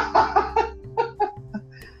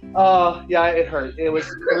 Yeah, it hurt. It was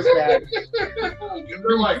bad.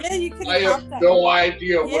 You're like, Yeah, you could I have no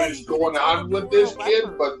idea what is going on with this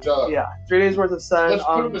kid, but Yeah, 3 days worth of sun let's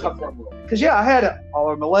put him on in the top. front row. Because I had it all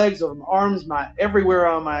over my legs, over my arms, everywhere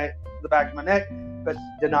on the back of my neck, but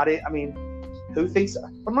did not. I mean, who thinks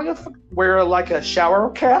I'm not gonna wear like a shower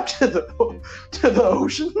cap to the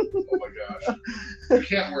ocean? Oh my gosh, you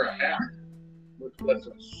can't wear a hat. That's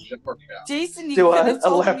a shower cap. Jason, you Do could a have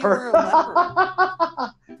told me you were leper. a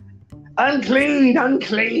leper.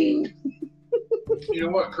 Unclean. You know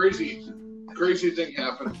what? Crazy thing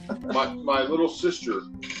happened. My little sister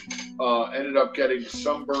ended up getting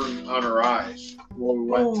sunburn on her eyes when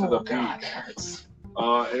we went to the beach.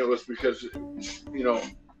 And it was because,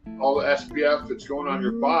 all the SPF, it's going on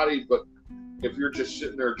your body, but if you're just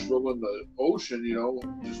sitting there drilling the ocean,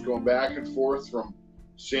 just going back and forth from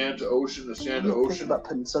sand to ocean to sand to Think ocean. about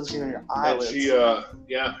putting sunscreen on your And eyelids.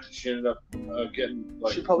 she ended up getting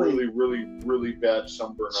like She probably- really, really, really bad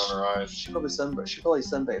sunburn on her eyes. She probably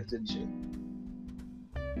sunbathed, didn't she?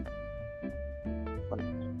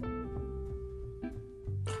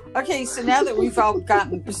 Okay, so now that we've all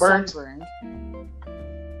gotten Burnt. sunburned.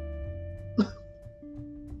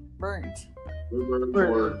 Burnt. Bird,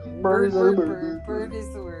 Bird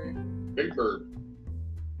is the word. big bird.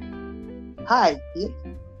 Hi.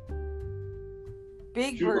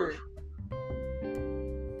 Big Two bird.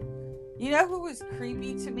 You know who was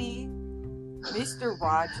creepy to me? Mr.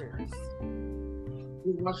 Rogers.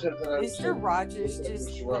 Who was it that I was Mr. Rogers Yeah, just,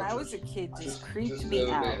 Mr. when I Rogers. was a kid, just creeped Just me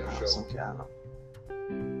the other out.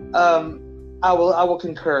 day. I will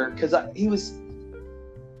concur because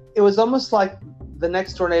it was almost like the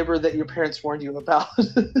next door neighbor that your parents warned you about.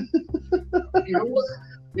 You know what?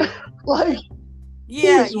 Like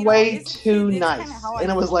Yeah, he was way it's- too it's nice, kinda how I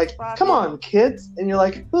and it was felt like, about "Come it. on, kids," and you're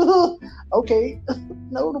like, "Okay,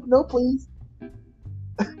 no, please."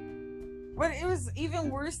 But it was even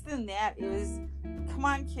worse than that. It was, come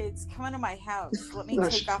on, kids, come into my house. Let me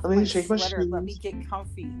Let take off me my shake my sweater. Let me shoes. get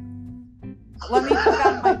comfy. Let me put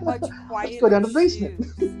on my much quieter go down to the basement.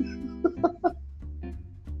 shoes.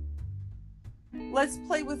 Let's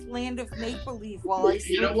play with Land of Make Believe while I.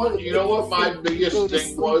 You know what? You know what my biggest Go to thing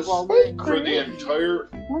sleep was while we're in for bed. the entire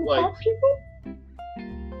like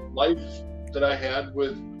life that I had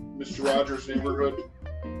with Mr. Rogers' Neighborhood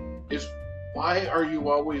is why are you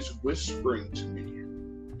always whispering to me?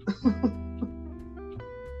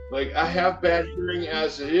 Like I have bad hearing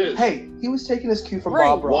as it is. Hey, he was taking his cue from Right.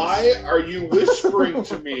 Bob Ross. Why are you whispering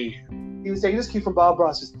to me? He was taking his cue from Bob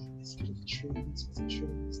Ross. Just, it's the trees, it's the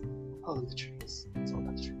trees. Oh, the trees. It's all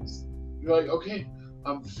about the trees. You're like, okay,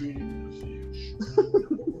 I'm feeding the fish.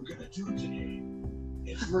 What we're gonna do today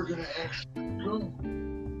is we're gonna actually go.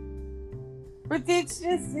 But that's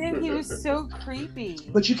just it. He was so creepy.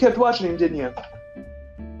 But you kept watching him, didn't you?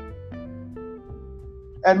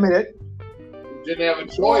 Admit it. Didn't have a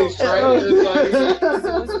choice, right? It's like, It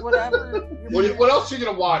was whatever. what else are you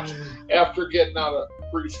gonna watch after getting out of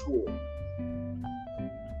preschool?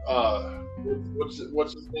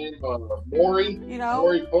 What's his name? Maury You know,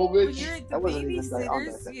 Maury when Povich. you're at the That wasn't even that on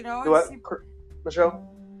babysitters, that. you know, Do what? it's- Michelle?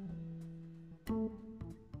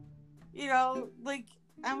 like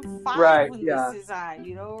I'm 5 Right, when yeah. this is on.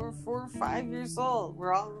 We're 4 or 5 years old.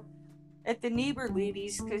 We're all at the neighbor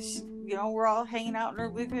ladies because we're all hanging out in our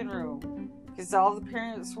living room because all the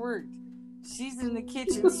parents worked. She's in the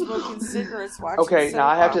kitchen smoking cigarettes, watching. Okay, soap now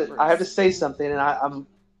I have to operas. say something, and I'm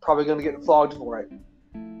probably going to get flogged for it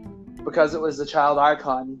because it was a child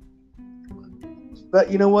icon.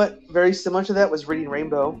 But you know what? Very similar to that was Reading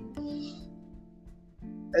Rainbow.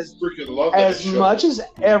 Freaking love that As show. much as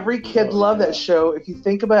every kid loved that show, if you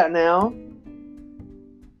think about it now,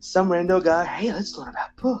 some rando guy, hey, let's learn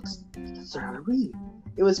about books. Let's learn how to read.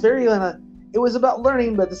 It was very, it was about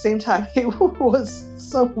learning, but at the same time, it was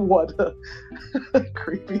somewhat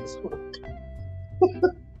creepy as well.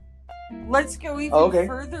 Let's go even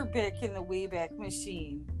further back in the Wayback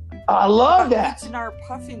Machine. I love that. H&R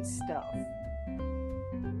Puffin stuff.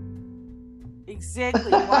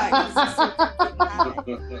 Exactly why. 'Cause it's so fucking hot.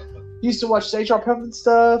 Used to watch H.R. Puffin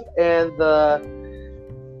stuff, and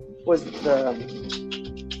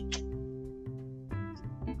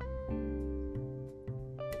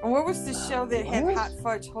And what was the show that had Hot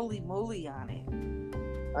Fudge Holy Moly on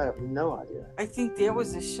it? I have no idea. I think there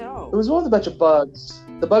was a show. It was one with a bunch of bugs.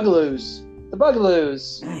 The Bugaloos. The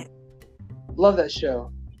Bugaloos. Love that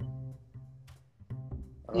show.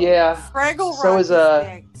 Yeah. Fraggle So Rock is, is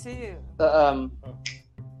back too.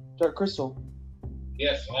 Dark Crystal.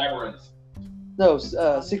 Yes, Labyrinth. No,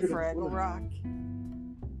 Secret Fraggle of Rock.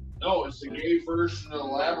 No, it's the gay version of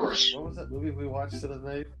Labyrinth. What was that movie we watched the other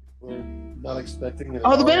night? We're not expecting it.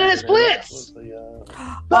 Oh, the Banana Splits! Was the,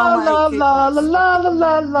 La Oh my la la la goodness. la la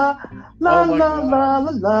la la la Oh my la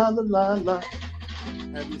God. la la la la.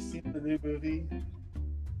 have you seen the new movie?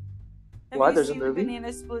 Have What? you There's a seen movie? the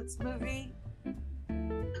Banana Splits movie?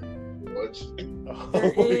 What? Oh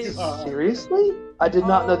There my is. God. Seriously? I did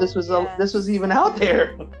not know this was yes. this was even out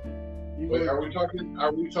there. You Wait, would- are we talking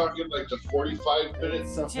like the 45 minute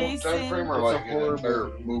it's a Jason. time frame or It's a like an horror entire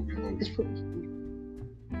movie. movie?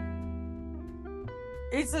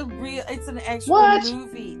 It's an actual What?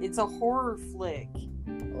 movie. It's a horror flick.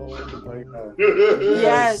 Oh my God.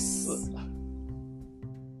 Yes.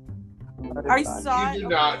 I God. saw You it. do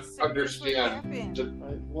not Okay, so here's what understand.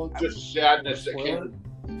 happened. Well, Just sadness that Spoiler?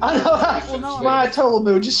 came. I know. Well, no, My total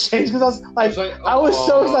mood just changed because I was like, I was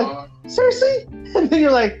so like, "Aw." seriously? And then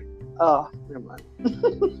you're like, oh, never mind.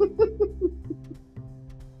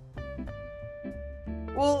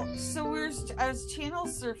 Well, so I was channel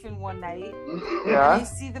surfing one night, and Yeah. I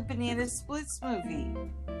see the Banana Splits movie.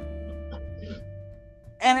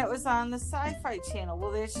 And it was on the Sci-Fi Channel.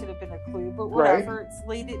 Well, that should have been a clue, but whatever. It's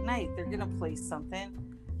late at night. They're going to play something.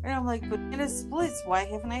 And I'm like, Banana Splits, why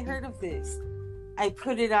haven't I heard of this? I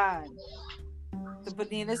put it on. The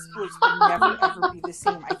Banana Splits will never, ever be the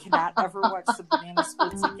same. I cannot ever watch the Banana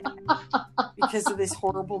Splits again because of this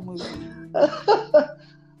horrible movie.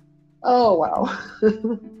 Oh wow.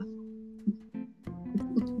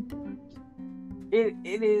 It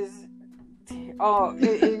is... Oh,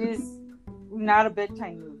 it is not a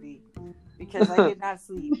bedtime movie because I did not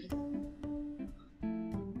sleep.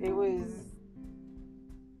 It was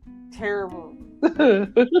terrible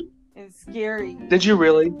and scary. Did you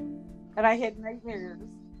really? And I had nightmares.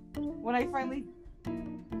 When I finally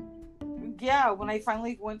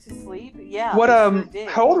went to sleep, yeah. What I sure did.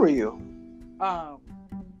 how old were you?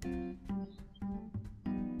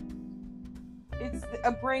 It's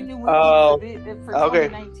a brand new movie Oh, for okay.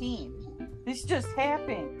 2019. This just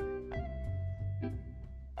happened.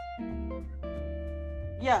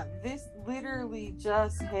 Yeah, this literally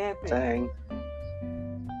just happened. Dang.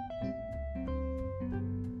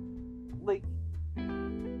 Like, I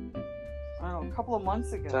don't know, a couple of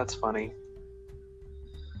months ago. That's funny.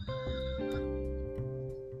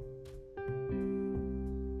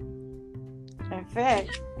 In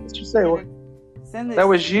fact, What'd you say? I'm gonna send this That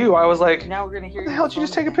was you. I was like, Now we're gonna hear. what the your hell? Did you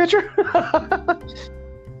just phone take a again. picture?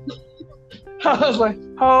 I was like,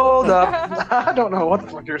 hold up. I don't know what the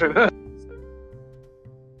fuck you're doing.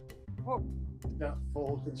 got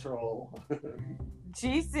full control.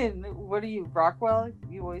 Jason, what are you, Rockwell?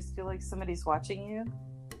 You always feel like somebody's watching you?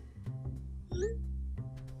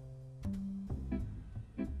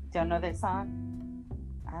 Don't know that song?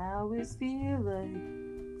 I always feel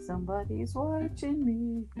like somebody's watching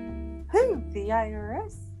me. Who? The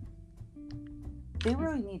IRS? They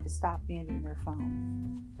really need to stop muting their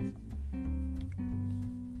phone.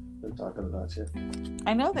 They're talking about you.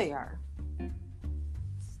 I know they are.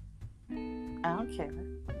 I don't care.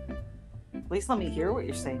 At least let me hear what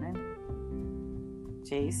you're saying.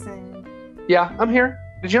 Jason. Yeah, I'm here.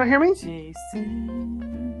 Did you not hear me?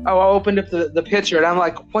 Jason. Oh, I opened up the picture and I'm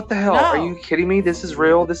like, what the hell? No. Are you kidding me? This is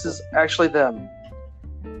real. This is actually them.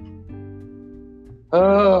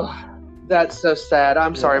 Oh, that's so sad.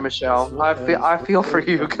 I'm sorry, Michelle. I feel for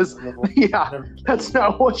you because yeah, that's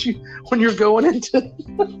not what you when you're going into.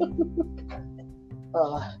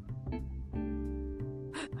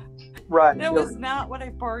 Right. That was not what I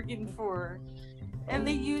bargained for. And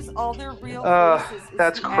they use all their real voices as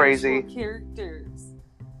that's the crazy. actual characters.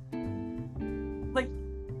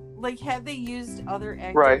 like, had they used other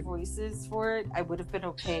actor Right. voices for it, I would have been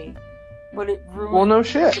okay. But it ruined. Well, no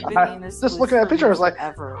shit. the Bananas Just Bliss looking at that for picture, I was me like,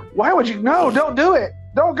 forever. why would you? No, don't do it.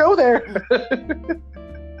 Don't go there.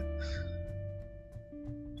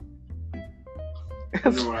 You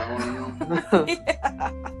know what I want to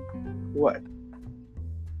know? What?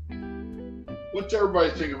 What's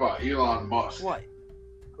everybody think about Elon Musk? What?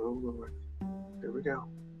 Oh Lord. Here we go.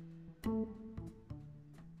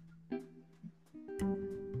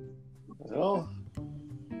 Well,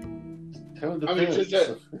 kind of I mean, depends.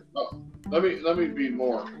 just let me be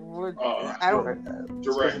more I don't.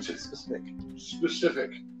 direct,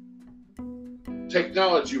 specific.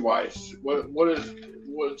 Technology wise,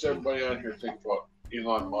 what's everybody on here think about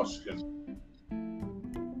Elon Musk?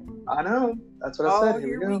 I know. That's what I said. Oh,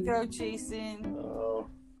 Here here we go, Jason.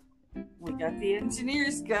 We got the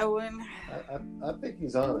engineers going. I think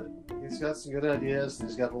he's on it. He's got some good ideas. And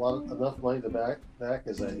he's got enough money to back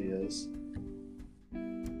his ideas.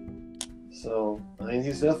 So I mean,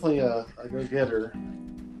 he's definitely a go-getter.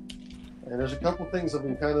 And there's a couple things I've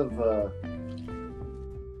been kind of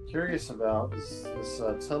curious about. This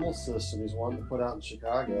tunnel system he's wanting to put out in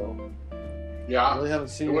Chicago. Yeah, I really haven't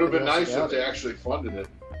seen. it would have been anything else nice if about they it. actually funded it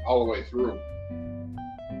all the way through.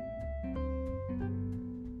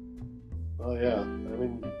 Oh yeah, I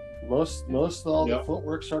mean most of all Yep. the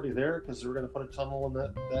footwork's already there because they were going to put a tunnel in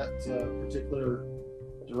that particular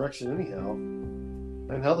direction anyhow.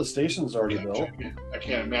 And how the station's already built, I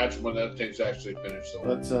can't imagine when that thing's actually finished.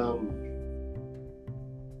 Though. but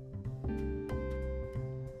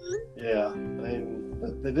yeah, I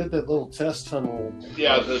mean they did that little test tunnel.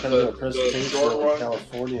 Yeah, kind of a the presentation short in one.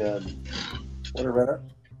 California. And what I read up,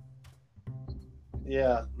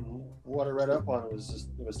 yeah, what I read up on it was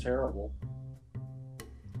terrible.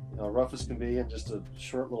 You know, rough as can be in just a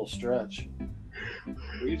short little stretch. What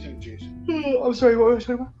do you think, Jason? I'm sorry. What was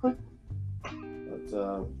I talking about? But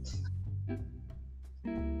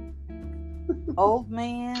Old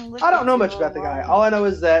man. Look I don't at know you, much about the guy. alone. All I know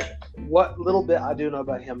is that what little bit I do know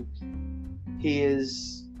about him, he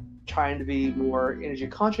is trying to be more energy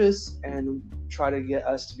conscious and try to get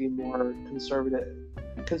us to be more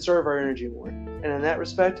conserve our energy more. And in that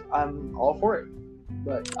respect, I'm all for it.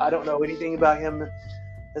 But I don't know anything about him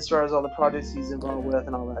as far as all the projects he's involved with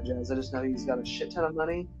and all that jazz. I just know he's got a shit ton of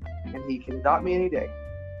money and he can adopt me any day.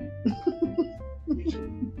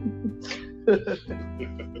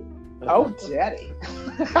 Oh, daddy.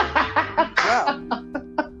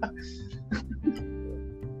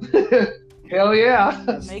 Hell yeah.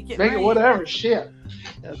 Make it Make it rain. whatever. Shit.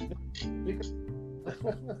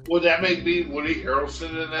 Would that make me Woody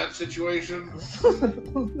Harrelson in that situation?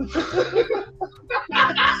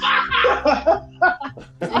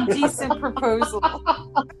 Indecent proposal.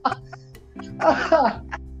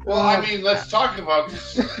 Well, I mean, let's talk about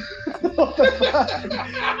this.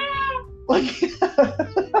 Like,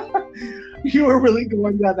 you were really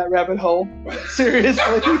going down that rabbit hole.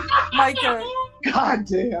 Seriously. Micah, God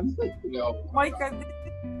damn. No. Micah,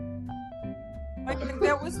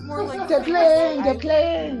 that was more like The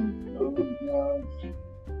plane.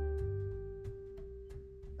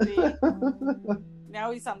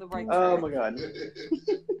 Now he's on the right Oh track. my god.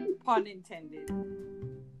 Pun intended.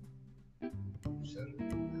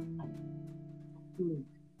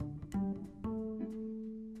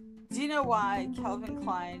 Do you know why Calvin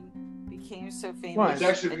Klein became so famous? Why? It's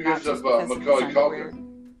actually and not because just of his Macaulay underwear? Culkin.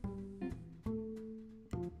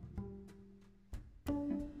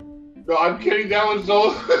 No, I'm kidding. That was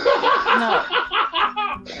so.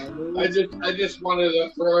 I just wanted to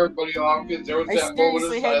throw everybody off because there was I that moment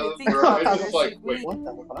of seriously had to silence think where about I that was like, this wait, week. What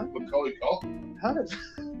the fuck? Macaulay Culkin? How did?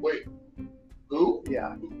 Wait, who?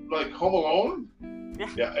 Yeah. Like Home Alone? Yeah.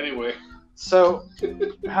 Yeah. Anyway, So,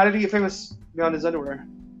 how did he get famous beyond his underwear?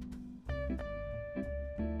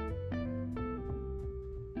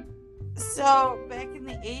 So back in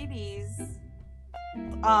the 80s,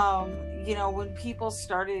 you know, when people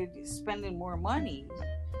started spending more money,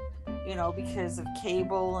 you know, because of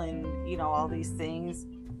cable and, you know, all these things,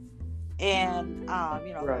 and you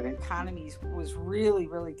know, Right. the economy was really,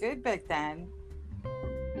 really good back then,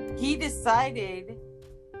 he decided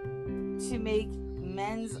to make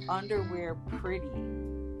men's underwear pretty.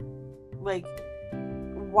 Like,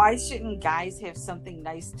 why shouldn't guys have something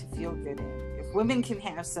nice to feel good in? If women can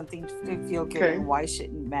have something to feel good Okay. in, why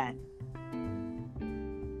shouldn't men?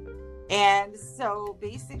 And so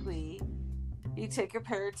basically, he took a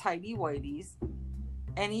pair of tidy whities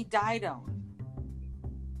and he dyed them,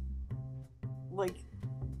 like,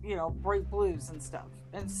 you know, bright blues and stuff,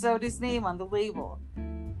 and sewed his name on the label.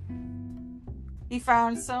 He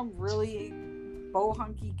found some really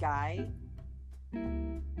bohunky guy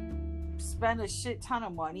spend a shit ton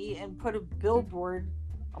of money and put a billboard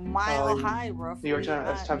a mile high, roughly, New York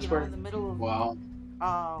Times, Times Square, in the middle of Wow.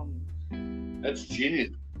 That's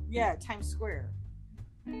genius. Yeah, Times Square.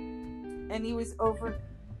 And he was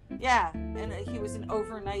and he was an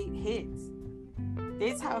overnight hit.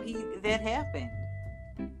 That's how that happened.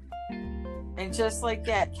 And just like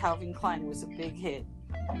that, Calvin Klein was a big hit.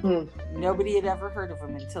 Nobody had ever heard of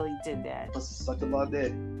him until he did that. Must have sucked a lot of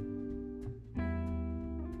dick.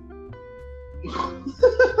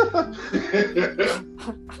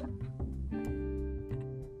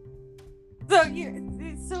 So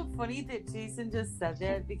it's so funny that Jason just said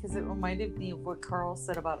that because it reminded me of what Carl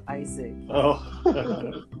said about Isaac.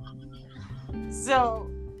 Oh. So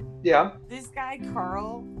Yeah. this guy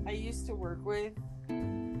Carl I used to work with,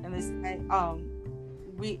 and this guy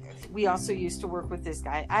we also used to work with this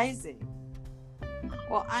guy Isaac.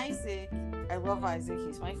 Well, Isaac, I love Isaac.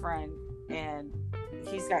 He's my friend, and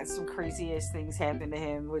he's got some crazy ass things happen to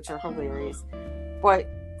him, which are hilarious. But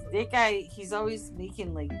that guy, he's always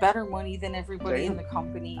making like better money than everybody in the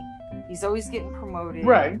company. He's always getting promoted,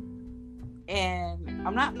 Right. and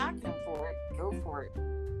I'm not knocking him for it. Go for it.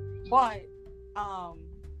 But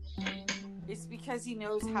it's because he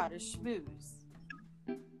knows how to schmooze.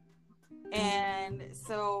 And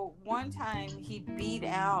so one time he beat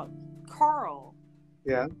out Carl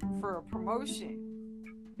for a promotion.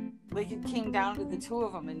 Like it came down to the two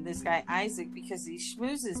of them, and this guy Isaac, because he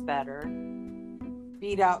schmoozes better,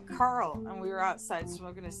 beat out Carl. And we were outside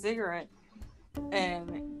smoking a cigarette,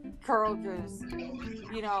 and Carl goes,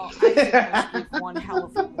 Isaac must give one hell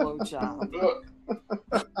of a blowjob.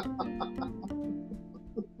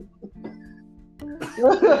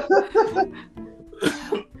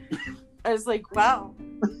 I was like, wow.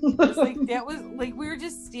 It's like that was like we were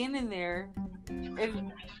just standing there,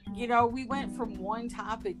 and we went from one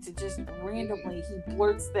topic to just randomly he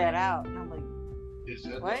blurts that out, and I'm like, Is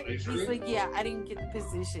that what? He's like, yeah, I didn't get the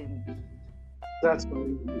position. That's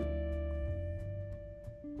funny.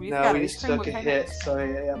 We just took a hit. So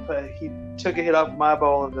but he took a hit off my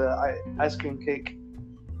bowl of the ice cream cake.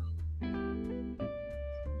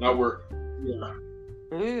 Now we're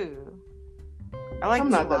Ooh. I like I'm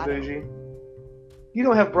not that bougie. You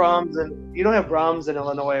don't have Brahms in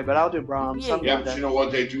Illinois, but I'll do Brahms. Yeah, yeah, but you know what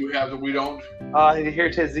they do have that we don't? Here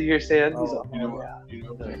it is. You're saying. Oh, You know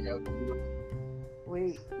what they have?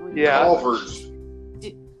 Wait. Yeah. Culvers.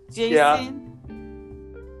 Jason? Yeah.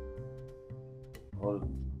 Well,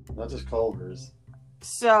 not just Culver's.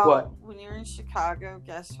 So, What? when you're in Chicago,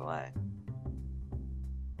 guess what?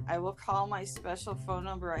 I will call my special phone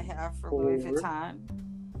number I have for Louis Vuitton,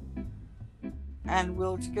 and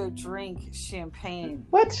we'll go drink champagne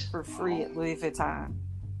for free at Louis Vuitton.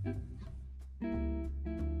 I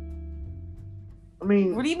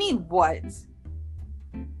mean, What do you mean, what?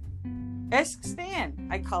 Ask Stan.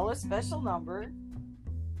 I call a special number.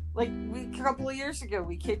 Like, a couple of years ago,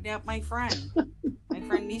 we kidnapped my friend. My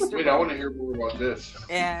friend Meester. Wait, I want to hear more about this.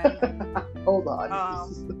 And hold on.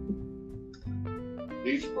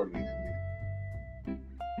 These funny.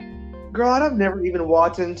 Girl, I've never even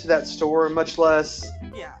walked into that store, much less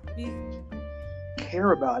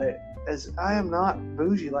care about it, as I am not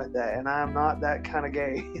bougie like that, and I am not that kind of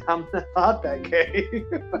gay. I'm not that gay.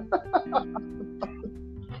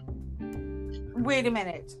 wait a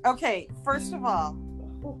minute. Okay, first of all,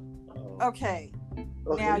 okay.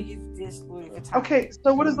 Now you've dissed Louis Vuitton. Okay,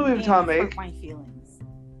 so what does Louis Vuitton make? Hurt my feelings.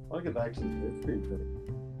 I'll get back to this. It's pretty pretty.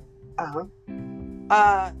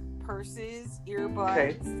 Purses,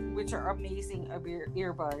 earbuds, which are amazing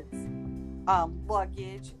earbuds,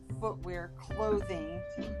 luggage, footwear, clothing.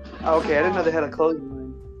 Okay, I didn't know they had a clothing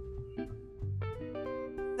line.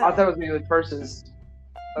 So, I thought it was mainly purses.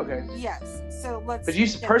 Okay. Yes. So let's. But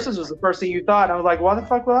purses was the first thing you thought. And I was like, why the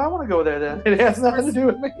fuck would I want to go there then? It has nothing to do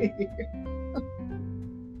with me.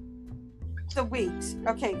 The weight.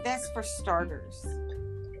 Okay, that's for starters.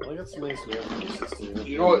 I got some nice places too.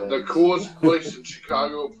 You know what? The coolest place in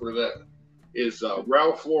Chicago for that is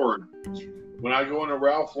Ralph Lauren. When I go into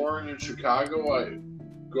Ralph Lauren in Chicago, I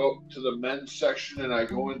go up to the men's section and I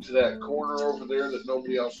go into that corner over there that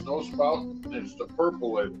nobody else knows about. And it's the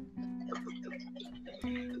purple label.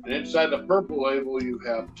 And inside the purple label, you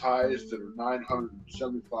have ties that are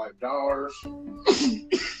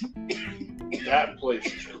 $975. That place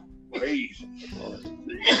is crazy.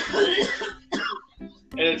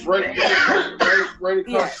 And it's right across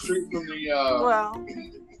the street from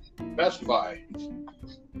the Best Buy.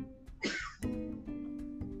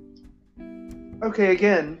 Okay,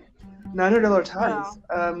 again, $900 ties.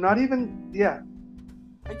 Not even,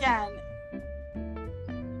 Again.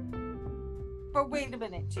 But But wait a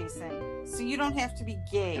minute, Jason. So you don't have to be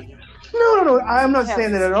gay. No. I'm not to have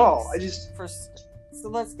saying that at all. I space just. first. So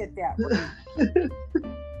let's get that right.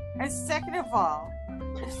 And second of all,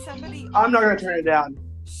 if somebody I'm not going to turn it down.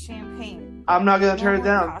 champagne, I'm not going to turn it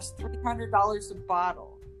down. Costs $300 a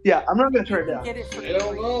bottle. Yeah, I'm not going to turn it You down. can get it for Hell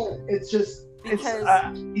free. no. It's just. Because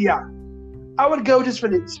Yeah. I would go just for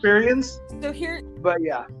the experience, so here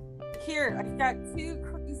yeah. I've got two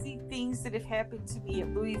crazy things that have happened to me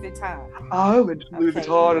at Louis Vuitton. I went to Louis Okay.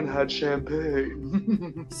 Vuitton and had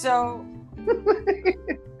champagne. So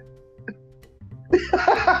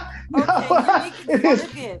No, okay, you're it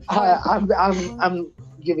making is. fun of it. I'm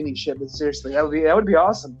giving you shit, but seriously, that would be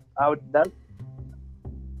awesome.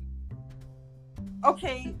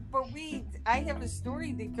 Okay, but I have a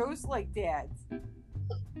story that goes like that.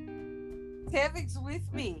 Tavik's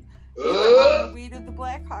with me. We were on the way to the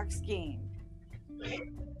Blackhawks game.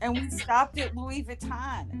 And we stopped at Louis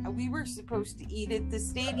Vuitton. And we were supposed to eat at the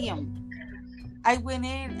stadium. I went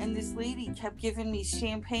in and this lady kept giving me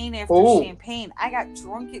champagne after champagne. I got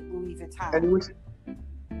drunk at Louis Vuitton.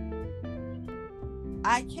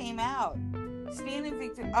 I came out. Stan and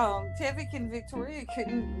Tavik and Victoria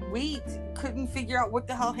couldn't figure out what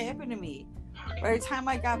the hell happened to me. By the time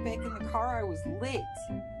I got back in the car, I was lit.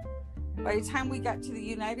 By the time we got to the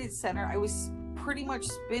United Center, I was pretty much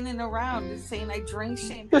spinning around and saying I drank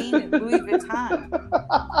champagne at Louis Vuitton.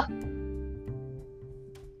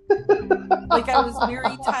 Like I was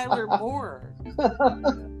Mary Tyler Moore.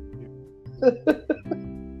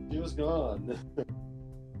 He was gone.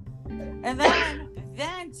 And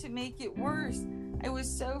then to make it worse, I was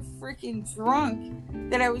so freaking drunk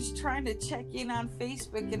that I was trying to check in on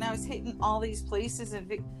Facebook and I was hitting all these places and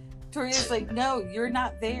Victoria's like, no, you're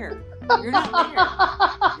not there. You're not there.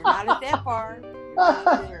 You're not at that bar. You're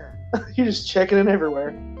not there. You're just checking in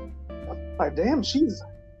everywhere. Like, damn, she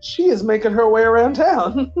is making her way around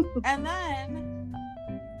town. And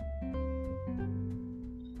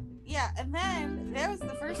then that was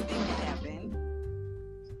the first thing that happened.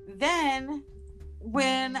 Then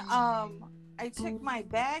when I took my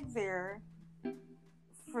bag there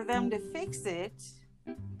for them to fix it,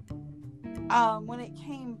 when it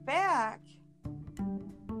came back,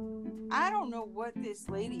 I don't know what this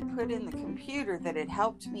lady put in the computer that had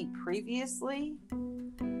helped me previously,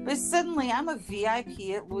 but suddenly I'm a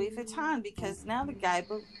VIP at Louis Vuitton because now the guy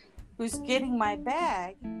who's getting my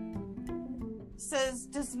bag says,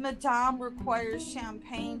 does Madame require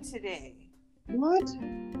champagne today? What?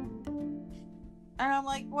 And I'm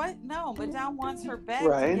like, what? No, Madame wants her bag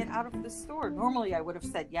to get out of the store. Normally I would have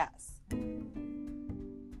said yes.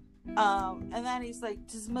 And then he's like,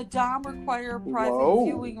 does Madame require a private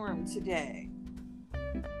viewing room today?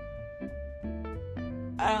 And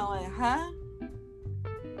I'm like, huh?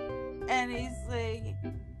 And he's like,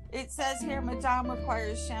 it says here Madame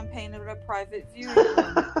requires champagne at a private viewing room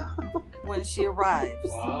when she arrives.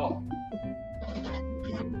 Wow.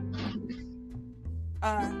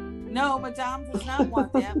 No, Madame does not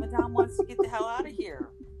want that. Madame wants to get the hell out of here.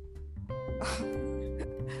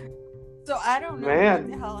 So I don't know what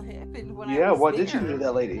the hell happened when I was there. Yeah, what did you do to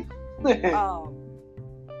that lady?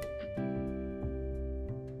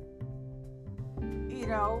 You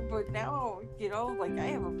know, but now, you know, like I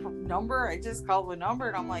have a number. I just call the number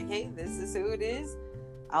and I'm like, hey, this is who it is.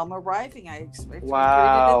 I'm arriving. I expect to be greeted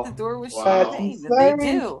at the door with champagne. And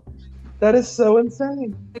they do. That is so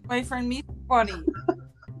insane. My friend Mia funny.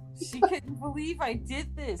 She couldn't believe I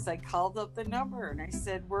did this. I called up the number and I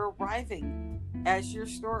said, we're arriving as your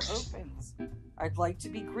store opens. I'd like to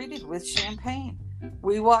be greeted with champagne.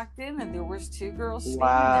 We walked in and there was two girls standing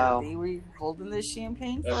there. They were holding the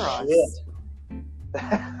champagne for us.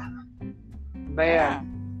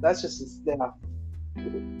 Man, that's just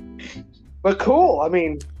But cool. I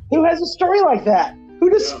mean, who has a story like that?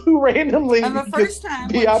 Who randomly and the first time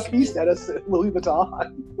VIP status at Louis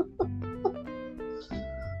Vuitton?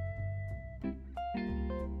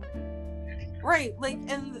 Right, like,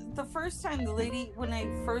 and the first time the lady, when I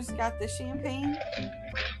first got the champagne,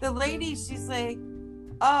 the lady, she's like,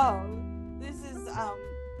 oh, this is,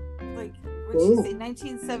 like, what'd she say,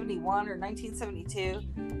 1971 or 1972?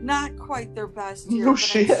 Not quite their best year, but I'm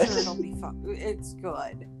sure it'll be fun. It's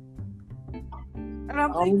good. And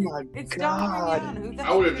I'm thinking, it's Don Perignon. Who the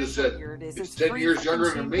hell I would have just said, it is? it's 10 years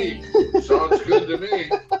younger than me. Sounds good to me.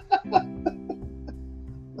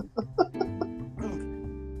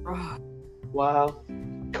 Wow.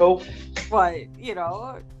 Cool. But, you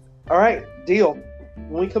know. All right, deal.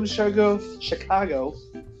 When we come to Chicago,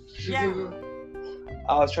 Yeah.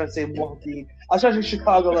 I was trying to say Milwaukee. I was trying to say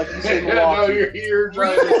Chicago like you say No, Milwaukee. you're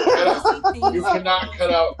trying to cut out. You cannot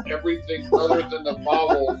cut out everything other than the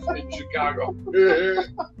vowels in Chicago.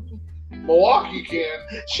 Milwaukee can.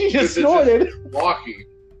 She just It's snorted. Milwaukee,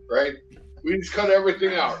 right? We just cut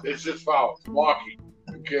everything out. It's just vowels. Milwaukee.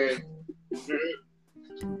 Okay.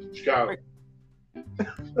 Chicago.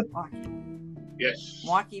 Milwaukee. Yes.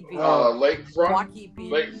 Milwaukee beer. Lakefront. Milwaukee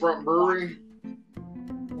beer. Lakefront Brewery.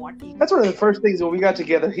 Milwaukee. That's one of the first things when we got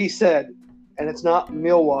together. He said, and it's not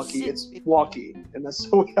Milwaukee, it's Milwaukee, and that's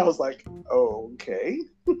so I was like, oh, okay.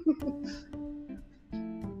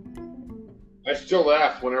 I still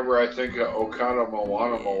laugh whenever I think of Okana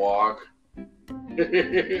Moana Mawag.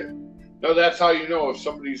 No, that's how you know if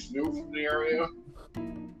somebody's new from the area,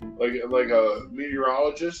 like a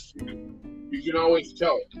meteorologist. You can always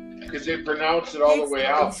tell because they pronounce it all the way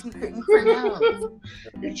out. You couldn't pronounce.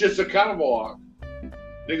 It's just Okana Mawag.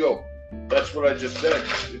 They go, that's what I just said.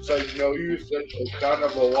 It's like, no, you said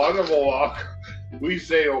Okana Moana Mawag. We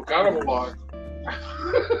say Okana Mawag.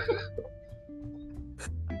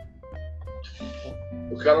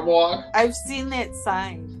 Okana Mawag. I've seen that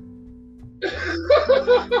sign.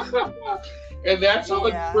 And that's how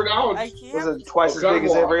it's I pronounced. can't. Was it twice as big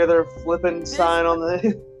as every other flipping sign on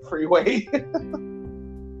the freeway?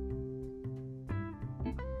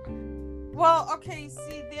 Well, okay,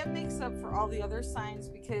 see, that makes up for all the other signs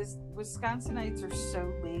because Wisconsinites are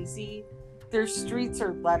so lazy. Their streets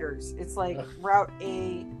are letters. It's like Route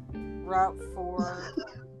 8, Route 4.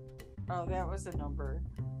 Oh, that was a number.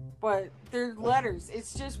 But they're letters.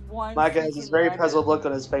 It's just one. My guy has this freaking very letter. puzzled look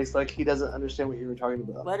on his face, like he doesn't understand what you were talking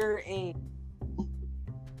about. Letter A.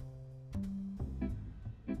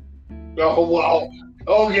 Oh, wow.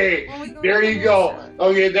 Okay, Well, we go there to you the go. restaurant.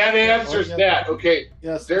 Okay, that answers that. Okay,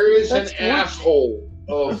 Yes. there is That's an good. asshole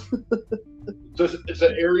of it's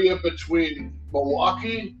an area between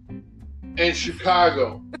Milwaukee and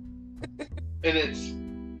Chicago, and it's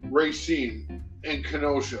Racine and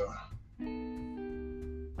Kenosha.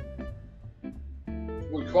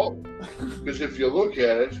 We call it because if you look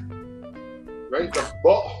at it, right, the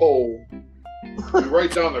butthole is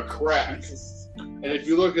right down the crack. And if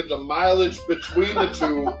you look at the mileage between the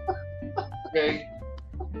two, okay,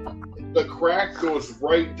 the crack goes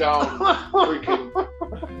right down freaking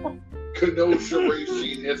Kenosha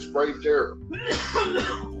Racine. It's right there.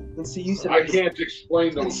 And see, you said I can't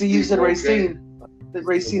explain those. And see, you said people, Racine. The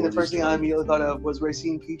Racine. The first thing I immediately thought of was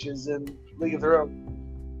Racine Peaches and League of Their Own.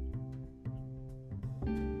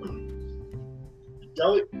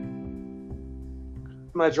 Kelly,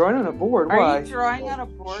 Am I drawing on a board? Are Why? you drawing on a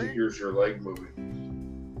she board? hears her leg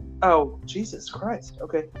moving. Oh, Jesus Christ.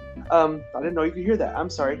 Okay. I didn't know you could hear that. I'm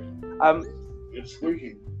sorry. It's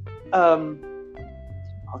squeaking.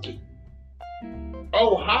 Hockey.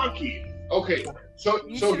 Oh, hockey. Okay, so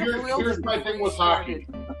You so should have wheeled here's it my before thing you with hockey.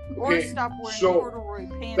 started. Or Okay, stop wearing so corduroy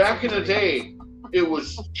pants. back in the day, it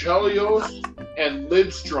was Chelios and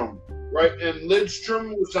Lidstrom, right? And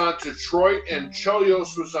Lidstrom was on Detroit and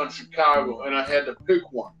Chelios was on Chicago, and I had to pick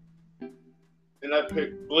one. And I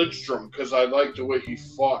picked Lidstrom because I liked the way he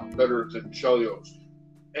fought better than Chelios.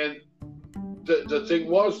 And the thing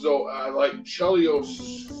was, though, I liked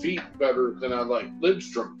Chelios' feet better than I liked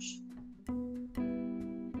Lidstrom's.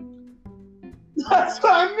 That's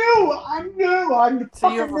what I knew. I So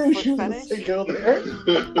you have a fucking foot knew fetish? to go there.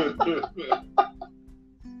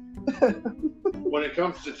 When it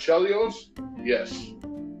comes to Chelios, yes.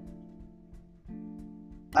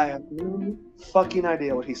 I have no fucking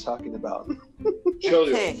idea what he's talking about. Chelios.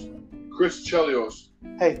 Okay. Chris Chelios.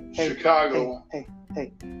 Hey, Chicago. Hey.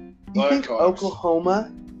 You Blackhawks. think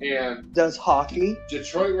Oklahoma And does hockey?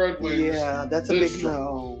 Detroit Red Wings. Yeah, that's a big Lidstrom.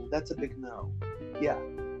 no. That's a big no. Yeah.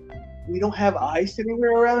 We don't have ice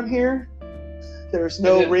anywhere around here. There's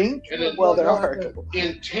no And then- rink. and then- Well, there are.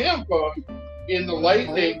 In Tampa, in the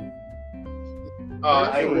Lightning,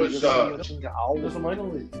 it was, There's a minor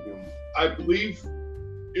league team. I believe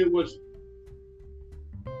it was,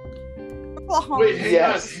 Oklahoma Wait, hang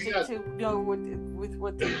Yes. on, hang on. to know with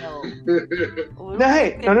what they know. No,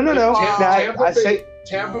 hey, no. Now, Tampa I Bay, say,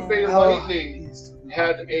 Tampa Bay oh, Lightning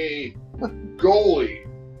had a goalie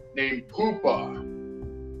named Poopa.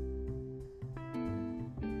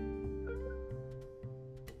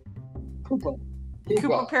 Poopa. Koopa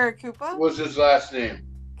Poopa Paracupa? was his last name.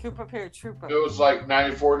 Koopa Paratroopa. It was like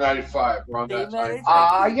 94, 95, around They that made time. it.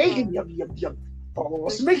 Ah, yeah, yum. Oh,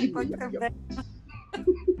 make it, yum.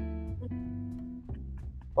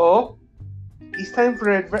 Oh, it's time for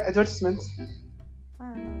advertisements.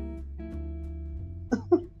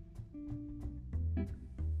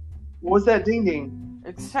 What was that ding ding?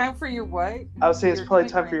 It's time for your what? I was saying it's Your probably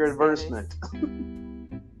time for your ignorance, advertisement.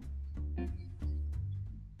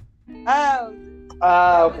 Oh,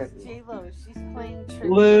 Okay. J-Lo. She's playing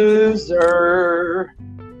trivia. Loser.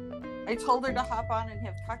 I told her to hop on and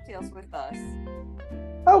have cocktails with us.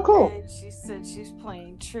 Oh, cool. And she said she's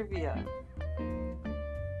playing trivia.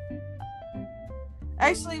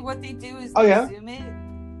 Actually, what they do is they Zoom it,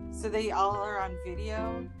 so they all are on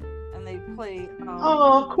video, and they play.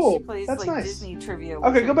 Oh, cool. She plays, That's like, nice. Disney trivia.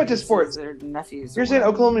 Okay, go back to sports. Their nephews. You're saying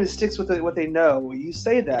Oklahoma sticks with what they know. You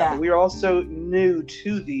say that, Yeah. but we are also new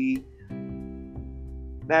to the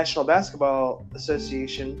National Basketball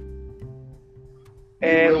Association.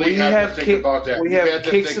 And really we have have to think kicked. about that. We You have had to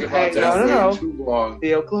kicked think some. about Hey, that no. way too long.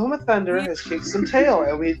 The Oklahoma Thunder has kicked some tail,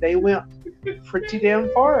 and they went pretty damn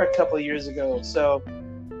far a couple of years ago. So,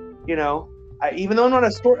 you know, even though I'm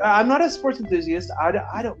not a sports enthusiast. I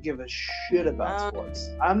don't give a shit about sports.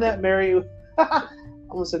 I'm that Mary. I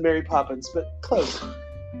almost said Mary Poppins, but close.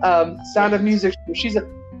 Sound of Music. She's a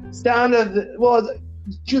Sound of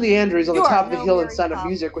Julie Andrews on the top of the hill in Sound of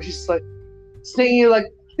Music, where she's like singing like,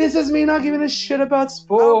 "This is me not giving a shit about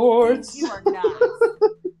sports." You are not.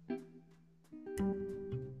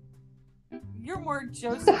 You're more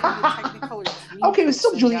Joseph in the Technicolor Dreamcoat. Okay, it's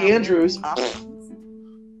still Julie Andrews. No.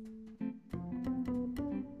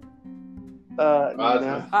 It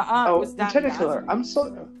was not Technicolor. I'm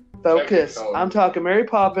so focused. Technicolor. I'm talking Mary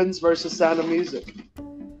Poppins versus Sound of Music.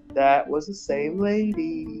 That was the same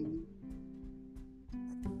lady.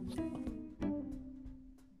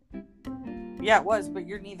 Yeah, it was, but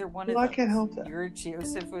you're neither one of them. I can't help that. You're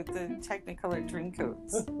Joseph with the Technicolor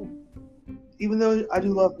Dreamcoats. Even though I do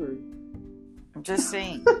love her. I'm just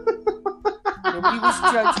saying. Nobody was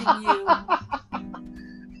judging you.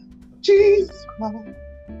 Jesus Christ.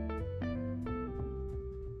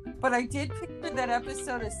 But I did picture that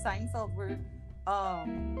episode of Seinfeld where,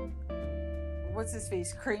 what's his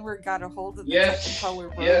face? Kramer got a hold of the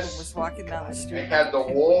Technicolor robe and was walking down the street. They had the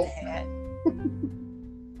wolf.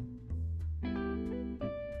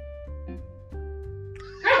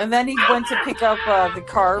 And then he went to pick up the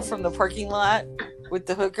car from the parking lot with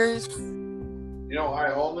the hookers. You know,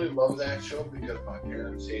 I only love that show because my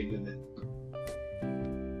parents hated it.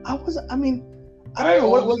 I don't know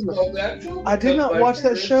what was that show. I did not watch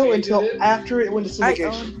that show until after it went to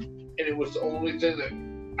syndication. And it was the only thing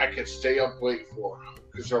that I could stay up late for.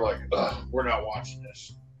 Because they're like, we're not watching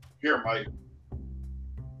this. Here, Mike.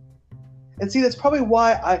 And see, that's probably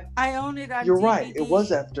why I own it on You're DVD. right. It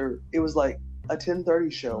was after. It was like a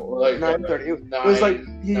 10:30 show or Like 9:30. It was like,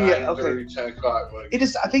 yeah, okay. 10 o'clock. Like,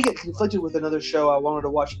 I think it conflicted with another show I wanted to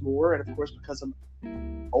watch more, and of course, because I'm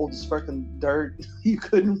old as fucking dirt, you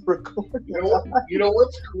couldn't record. You know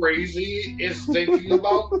what's crazy is thinking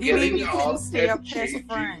about You mean getting you couldn't up stay up and past changing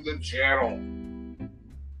Friends? the channel.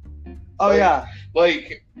 Oh yeah,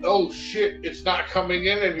 Like, oh shit, it's not coming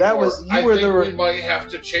in anymore. That was- you I were think the- we might have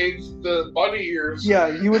to change the bunny ears. yeah.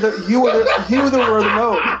 You were the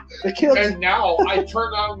remote. The kids. And now I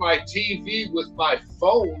turn on my TV with my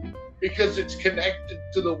phone because it's connected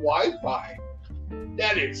to the Wi-Fi.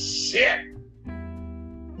 That is sick.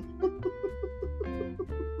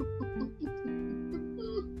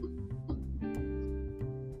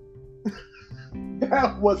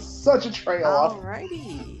 That was such a trail off.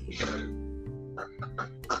 Alrighty.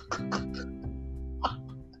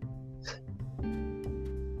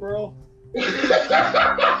 Bro.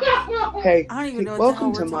 Hey, I don't even know what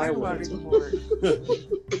welcome the to hell my we're world. talking about anymore.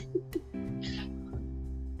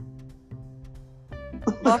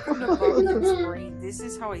 Welcome to Bubblegum's Brain. This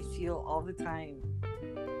is how I feel all the time.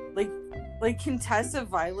 Like Contessa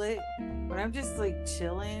Violet, when I'm just like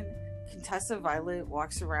chilling, Contessa Violet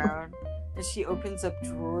walks around and she opens up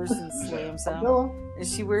drawers and slams them. And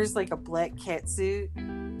she wears like a black cat suit,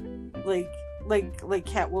 like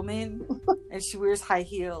Catwoman, and she wears high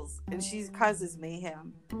heels and she causes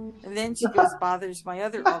mayhem. And then she goes bothers my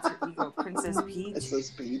other alter ego, Princess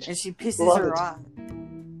Peach, and she pisses Love her it. off.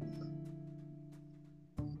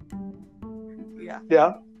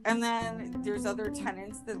 Yeah. And then there's other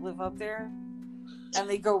tenants that live up there, and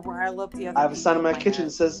they go rile up the other. I have a sign in my people kitchen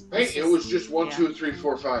that head. says, Hey, it was just 1, Yeah. 2, 3,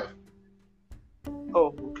 4, 5.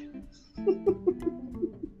 "Oh."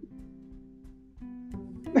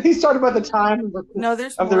 He's talking about the time No,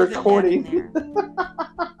 there's of the more than that recording. in there.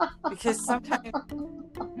 Because sometimes.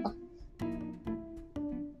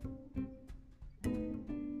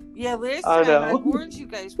 Yeah, last I time I know. warned you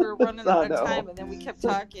guys we were running I out know. of time, and then we kept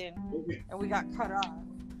talking, and we got cut off.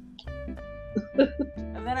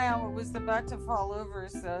 And then I was about to fall over,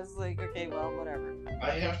 so I was like, okay, well, whatever.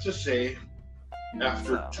 I have to say,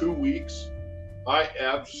 after 2 weeks, I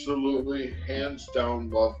absolutely, hands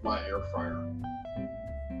down, love my air fryer.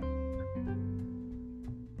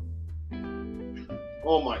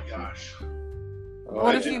 Oh my gosh. What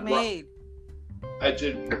I have you did- made? I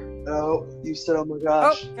did. Oh, you said, "Oh my Oh,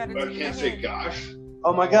 gosh." gotta I do can't the say hit. gosh.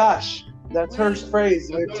 Oh my gosh. That's her Wait. phrase.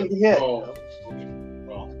 You gotta take a hit. Oh, okay.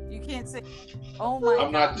 Well, You can't say. Oh my.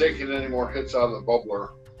 I'm not taking any more hits out of the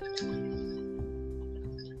bubbler.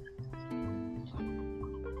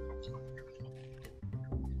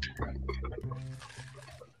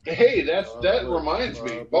 Hey, that reminds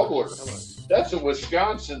me, bubbler. That's a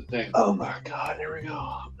Wisconsin thing. Oh my God. Here we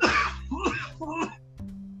go.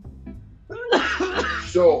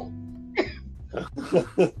 So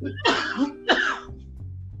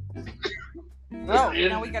Oh, in-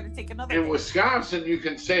 now we gotta take another. in hit. Wisconsin, you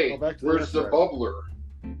can say, Go back to the "Where's the restaurant." bubbler?"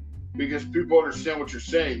 Because people understand what you're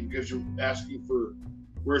saying because you're asking for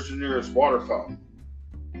where's the nearest water fountain.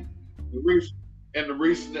 The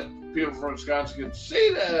reason that people from Wisconsin can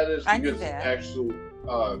say that is I knew because the that. actual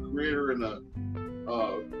creator and the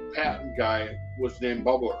patent guy was named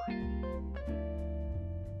Bubbler.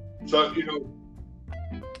 So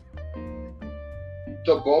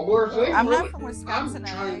the bubbler thing. I'm really, not from Wisconsin.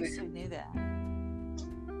 I'm I trying to- actually knew that.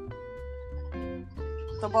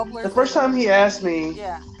 The bubbler. The first time he asked me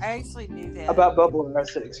Yeah, I actually knew that. about bubbler, I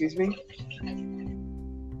said, "Excuse me." And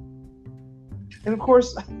of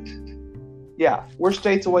course, yeah, we're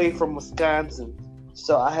states away from Wisconsin,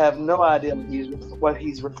 so I have no idea what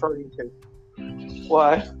he's referring to.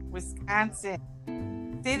 What? Wisconsin.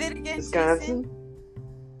 Say that again. Wisconsin?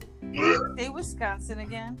 Jason. Say Wisconsin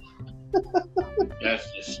again.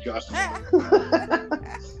 That's disgusting.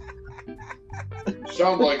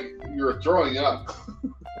 Sounds like you're throwing up.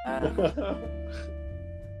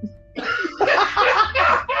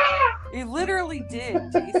 It literally did,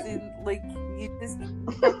 Jason. Like you just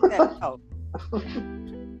kept that out.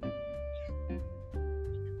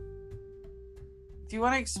 Do you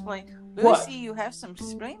want to explain? What? Lucy, you have some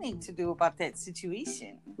explaining to do about that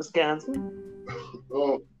situation. Wisconsin?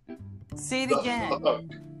 Oh, Say it the again. fuck?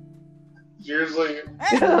 Seriously,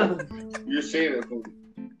 you're saying it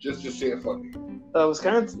just to say it funny.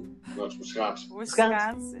 Wisconsin. No, it's Wisconsin.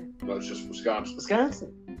 Wisconsin. No, it's just Wisconsin.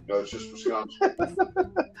 Wisconsin. No, it's just Wisconsin.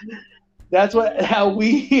 That's how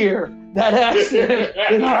we hear that accent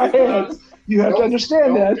in our heads. You have to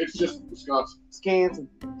understand No, that. it's just Wisconsin. Wisconsin.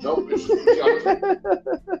 Nope, it's just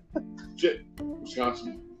Wisconsin. Shit,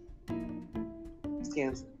 Wisconsin.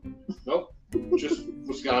 Wisconsin. Nope, just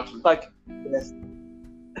Wisconsin. Like this.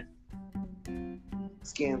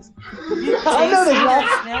 Wisconsin. I I know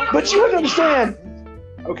there's not, but you have to understand.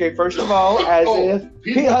 Okay, first of all, as if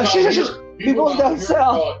people down down down here south.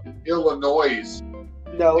 call it Illinois.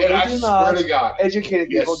 no, And they I do swear not. to God, Educated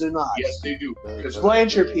people Yes. do not. yes, they do. Because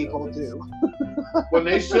Blanchard people do. when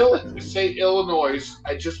they still say Illinois,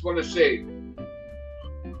 I just want to say,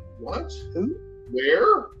 what? Who?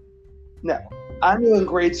 Where? No, I knew in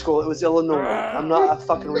grade school it was Illinois. I'm not a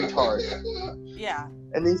fucking retard. Yeah.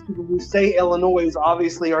 And these people who say Illinois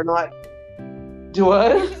obviously are not. Do You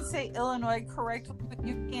what? can say Illinois correctly, but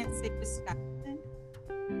you can't say Wisconsin.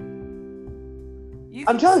 You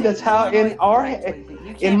I'm can telling you, say that's how in Illinois our correctly, but you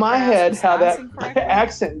In can't my pronounce head, how that Wisconsin correctly.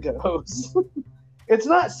 accent goes. It's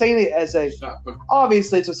not saying it as a. It's not, but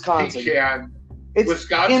Obviously, it's Wisconsin. pecan. It's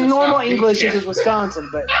Wisconsin's in normal not English, pecan. it is Wisconsin,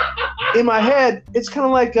 but in my head, it's kind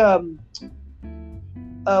of like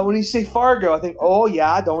when you say Fargo, I think, oh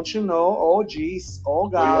yeah, don't you know? Oh geez, oh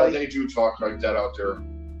Well, yeah, golly. they do talk like that out there.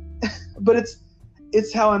 But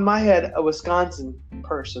it's how in my head a Wisconsin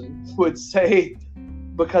person would say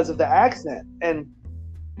because of the accent, and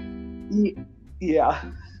yeah,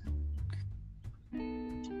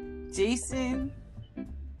 Jason,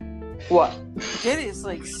 what? that is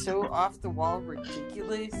like so off the wall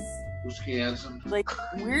ridiculous. Wisconsin. Like,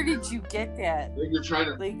 where did you get that? I think you're trying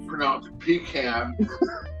to Like, pronounce it pecan.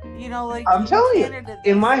 you know, like I'm in telling you, Canada,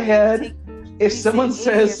 in they my say head, take- If they someone say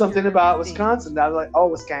says A something after about everything. Wisconsin, I'm like, oh,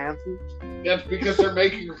 Wisconsin. That's because they're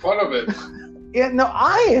making fun of it. Yeah, no,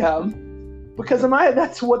 I am because in my head,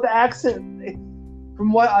 that's what the accent.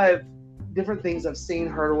 From what different things I've seen,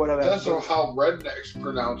 heard, or whatever. That's how rednecks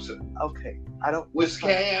pronounce it. Okay, I don't.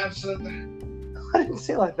 Wisconsin. I didn't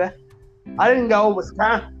say it like that. I didn't go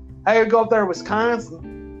Wisconsin. I could go up there, Wisconsin.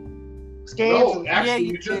 No, Wisconsin. actually, Yeah, you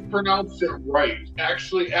you just did. pronounced it right.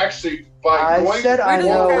 Actually, by I going said I Really,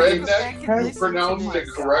 know. you guys redneck, go back and you listen to pronounced this.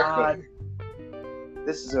 it correctly. God.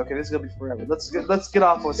 This is okay. This is gonna be forever. Let's get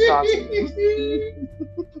off Wisconsin.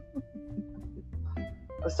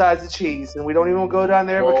 Besides the cheese, and we don't even go down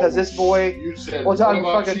there because this boy. You said We're talking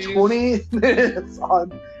what about fucking cheese? 20 minutes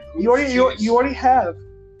on. You already have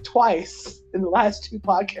twice in the last two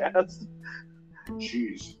podcasts.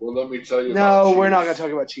 Cheese. Well, let me tell you. No, about we're not cheese. going to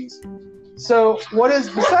talk about cheese. So, what is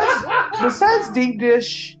besides deep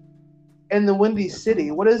dish and the Windy City?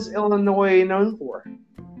 What is Illinois known for?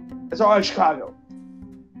 It's all Chicago.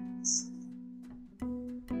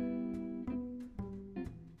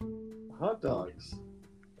 Hot dogs.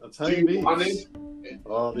 That's how Do you you beat. want it?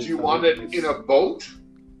 Oh, Do you want it in a boat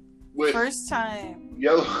with First time.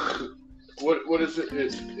 yellow? What is it?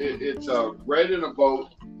 It's red in a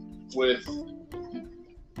boat with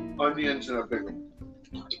onions and a pickle.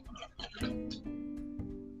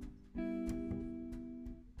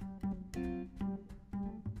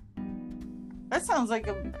 That sounds like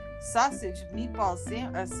a sausage meatball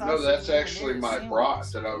sandwich. No, that's actually my brat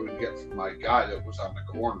that I would get from my guy that was on the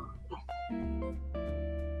corner.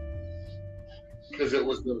 Because it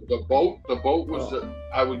was the boat. The boat was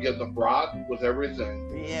I would get the brat with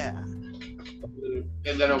everything. Yeah.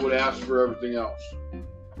 And then I would ask for everything else.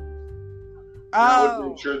 I would Oh.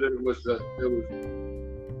 make sure that it was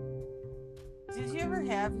Did you ever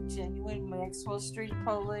have a genuine Maxwell Street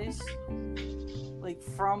Polish? Like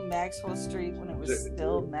from Maxwell Street when it was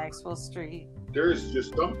still Maxwell Street? there is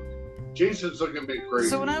just some. Jason's looking at me crazy.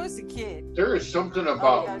 So when I was a kid, There is something oh,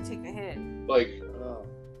 about you gotta take a hit. like Oh.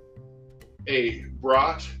 a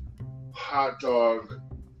brat, hot dog,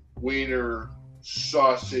 wiener,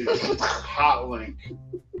 sausage, hot link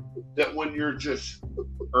that when you're just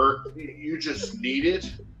or you just need it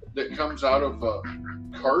that comes out of a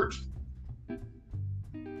cart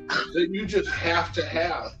that you just have to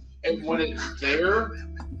have. And when it's there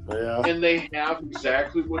Yeah. and they have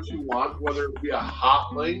exactly what you want, whether it be a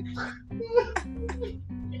hot link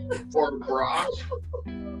or a brat,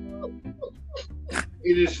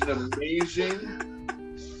 it is an amazing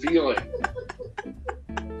feeling.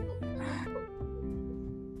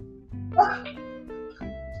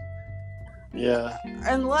 Yeah.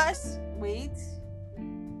 Unless, wait,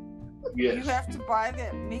 you Yes. have to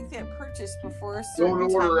make that purchase before a Don't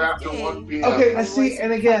certain order time after of day. 1 p.m. Okay, I see,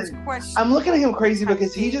 and again, Question. I'm looking at him crazy Time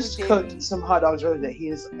because he of day just with cooked Davey. some hot dogs the other day.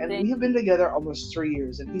 And we have been together almost 3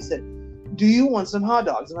 years, and he said, "Do you want some hot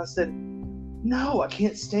dogs?" And I said, "No, I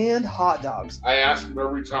can't stand hot dogs. I ask them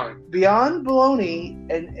every time. Beyond bologna,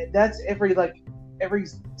 and that's every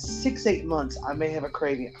 6-8 months I may have a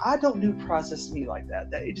craving. I don't do processed meat like that.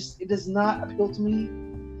 It does not appeal to me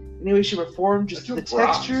in any way, shape, or form. Just That's the a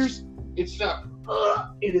brats. textures, It's not.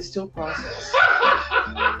 it is still processed.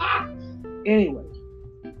 Anyway,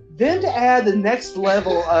 then to add the next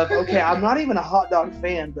level of, okay, I'm not even a hot dog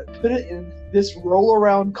fan, but put it in this roll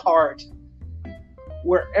around cart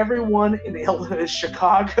where everyone in Illinois,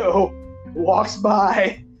 Chicago walks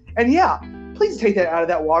by. And yeah, please take that out of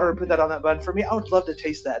that water and put that on that bun for me. I would love to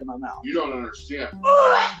taste that in my mouth. You don't understand.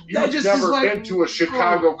 That You've just is never like- been to a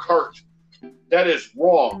Chicago cart. That is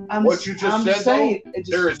wrong. What you just said, saying, though,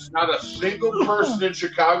 there is not a single person in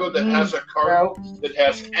Chicago that has a cart that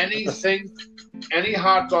has anything, any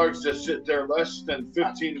hot dogs that sit there less than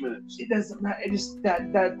 15 minutes. It doesn't matter. It just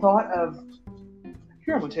that thought of,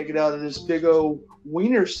 here, I'm gonna take it out of this big old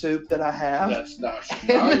wiener soup that I have, That's not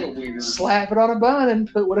Chicago wiener. slap it on a bun, and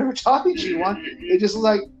put whatever toppings you want. It just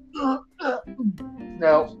like, no,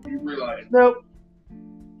 You realize. nope.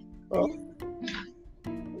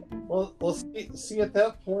 Well, see, at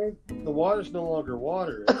that point, the water's no longer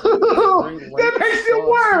water. That makes it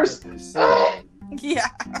worse. Yeah.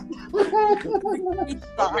 Like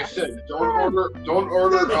I said, don't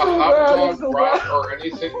order a hot dog, brat, or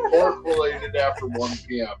anything pork related after 1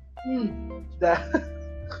 p.m. That,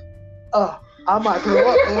 I might throw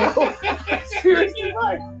up. Seriously,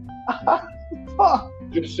 like, fuck.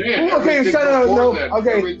 Just saying. Okay, everything so before no, then,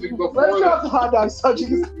 okay. everything Let's before drop that. the hot dog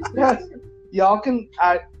subject. Yes. Y'all can.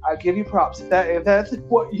 I give you props. If that's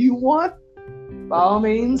what you want, by all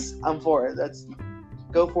means, I'm for it. That's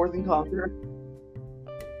go forth and conquer.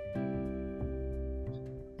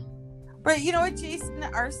 But you know what, Jason?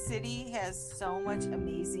 Our city has so much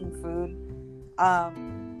amazing food.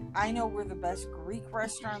 I know where the best Greek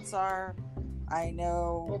restaurants are. I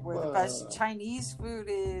know where the best Chinese food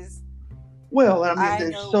is. Well, I mean, I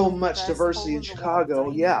there's know so where the much best diversity in hole-in-the-wall Chicago.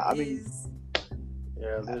 dining Yeah, I mean, is.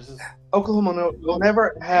 Yeah, there's this. Oklahoma will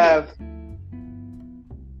never have.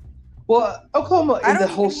 Well, Oklahoma I in the don't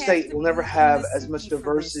whole even have state to will never be in have the as much city for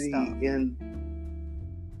this diversity stuff. in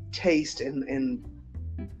taste and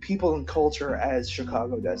people and culture as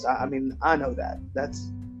Chicago does. I mean, I know that. That's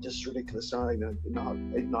just ridiculous. Not even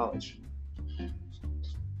acknowledge.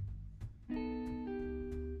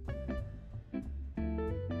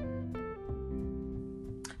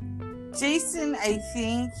 Jason, I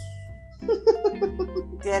think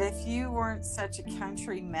that if you weren't such a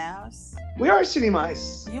country mouse, We are city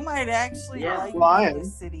mice. you might actually Yeah. like Lion. being a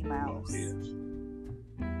city mouse.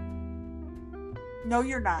 No,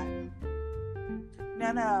 you're not.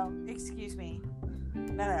 No. Excuse me.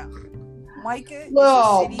 No. Micah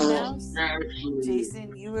Well, is a city mouse. Actually,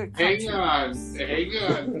 Jason, you a hang country on. mouse.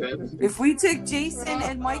 That's- If we took Jason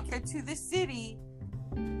and Micah to the city,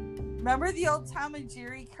 remember the old Tom and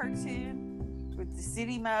Jerry cartoon with the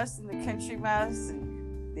city mouse and the country mouse,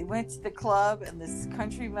 and they went to the club, and this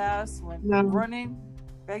country mouse went running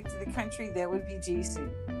back to the country? That would be Jason.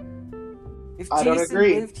 If I don't Jason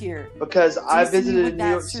agree. lived here, because I Jason visited would New not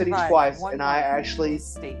York City survive twice, one and I month in actually this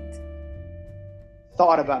state.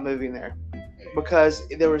 thought about moving there because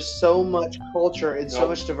there was so much culture and so Nope,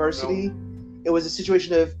 much diversity. It was a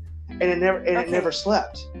situation of, and it never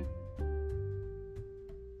slept.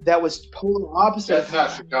 That was polar opposite. That's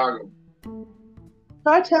not Chicago.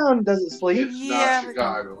 Chi-Town doesn't sleep. It's Yeah, not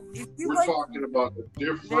Chicago. If you We're like, talking about a that's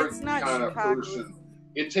different not kind of Chicago. person.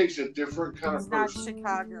 It takes a different kind It's of not person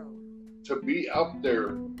Chicago. to be up there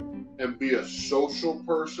and be a social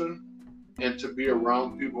person and to be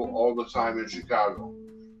around people all the time in Chicago.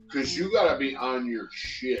 Because you got to be on your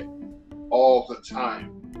shit all the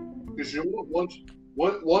time. Because you know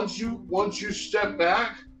what? Once you step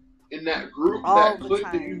back in that group, All that the clique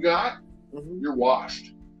time. that you got, Mhm. you're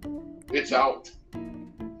washed. It's out.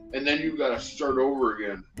 And then you got to start over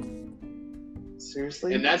again.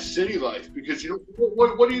 Seriously? And that's city life, because you know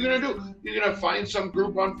what are you gonna do? You're gonna find some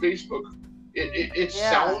group on Facebook. It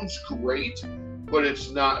Yeah. sounds great, but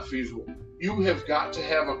it's not feasible. You have got to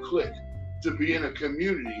have a clique to be in a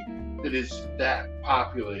community that is that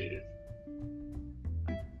populated.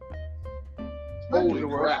 Holy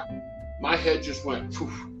crap! My head just went.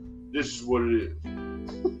 Poof, this is what it is.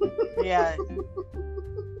 Yeah.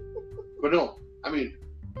 But no, I mean,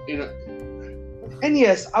 And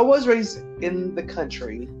yes, I was raised in the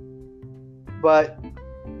country, but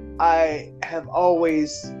I have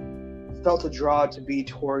always felt a draw to be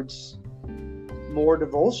towards more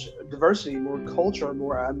diversity, more culture,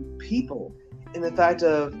 more people. And the fact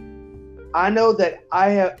of, I know that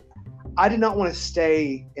I did not want to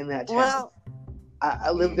stay in that town. Well,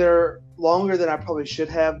 I lived there longer than I probably should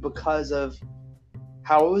have because of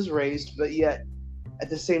how I was raised, but yet at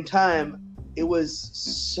the same time, it was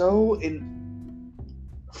so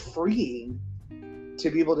freeing to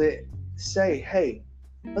be able to say, hey,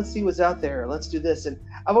 let's see what's out there. Let's do this. And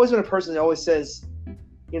I've always been a person that always says,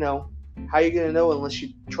 you know, how are you going to know unless you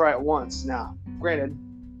try it once? Now, granted,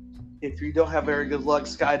 if you don't have very good luck,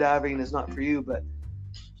 skydiving is not for you, but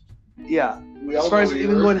yeah. we As all far know as you're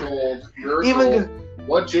even going- gold. You're even gold.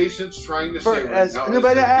 What Jason's trying to For say right as now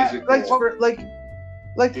nobody, is that he's a like gold. for like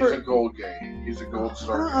He's for a gold guy. He's a gold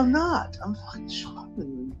star. No, I'm not. I'm fucking not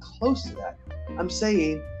even close to that. I'm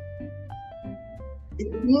saying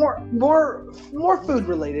more food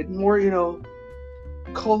related, more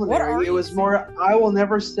culinary. are It you was more. I will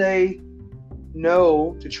never say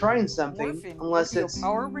no to trying something Morphin, unless you a it's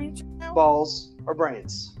Power Ranger now? balls or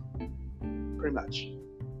brains. Pretty much.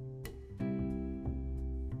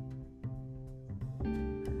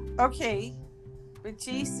 Okay, but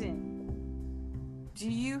Jason, do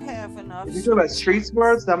you have enough? If you're talking about street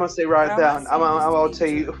smarts, I'm gonna say write it I'm down. not I'm saying this gonna to tell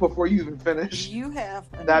be you true. before you even Do finish. you have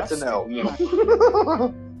enough? That's a no.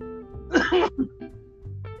 No.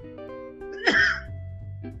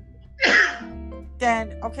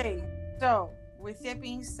 Then okay. So with that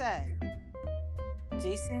being said,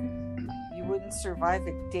 Jason, you wouldn't survive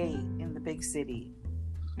a day in the big city.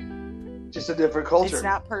 Just a different culture. It's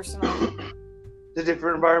not personal, It's a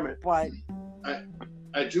different environment. but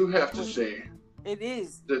I do have to say it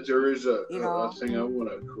is. that there is a You know. thing I want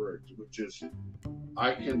to correct, which is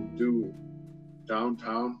I can do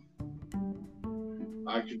downtown,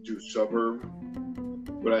 I can do suburb,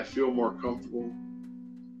 but I feel more comfortable.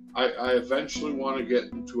 I eventually want to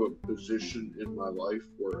get into a position in my life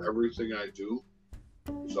where everything I do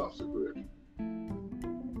is off the grid.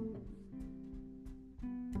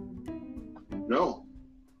 No,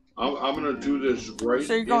 I'm going to do this right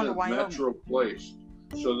So you're in going a to Wyoming. metro place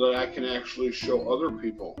so that I can actually show other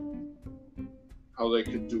people how they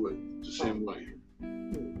can do it the same way.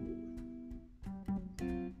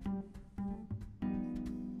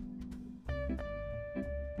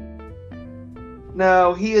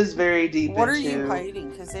 No, he is very deep What are into you hiding?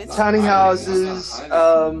 Because it's tiny I'm not houses,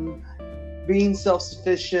 hiding. being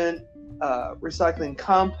self-sufficient, recycling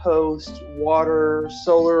compost, water,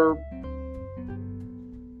 solar.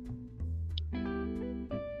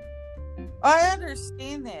 I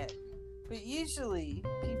understand that, but usually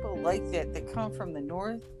people like that come from the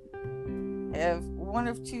north have one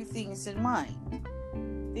of two things in mind.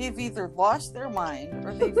 They've either lost their mind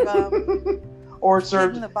or they've or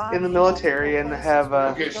served hidden the body in the military and multiple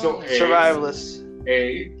have places Okay, where so they don't. survivalists.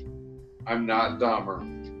 I'm not Dahmer.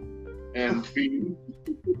 And B,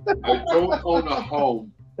 I don't own a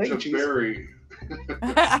home to bury.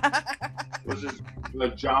 Which is the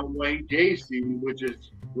John Wayne Gacy, which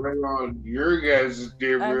is right on your guys'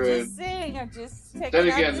 neighborhood. I'm just saying, I'm just taking Then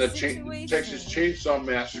again, the Texas Chainsaw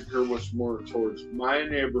Massacre was more towards my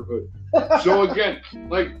neighborhood. So again,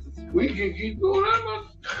 like, we can keep going on.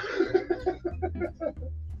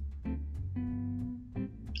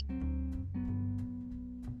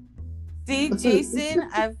 See, Jason,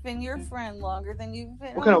 I've been your friend longer than you've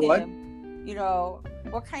been What kind of what? him. You know,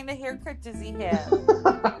 what kind of haircut does he have?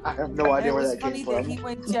 I have no idea where that came came from. It was funny that from. he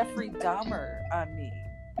went Jeffrey Dahmer on me.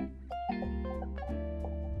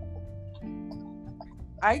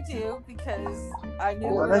 I do, because I knew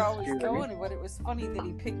where I was going, and what it was funny that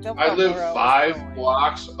he picked up I on live where I was 5 going.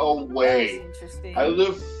 blocks That away. was interesting. I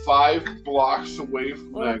live 5 blocks away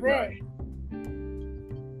from Little that bit. guy.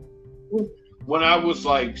 When I was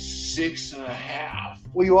like 6.5.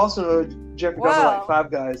 Well, you also know Jeffrey Dahmer Well- like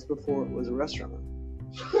Five Guys before it was a restaurant.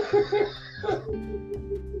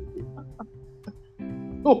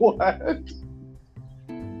 What?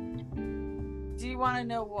 Do you want to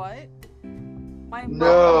know what? My mom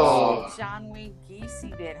No. was John Wayne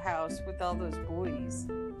Gacy that house with all those boys.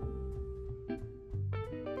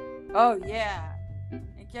 Oh yeah,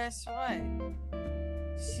 and guess what?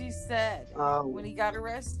 She said when he got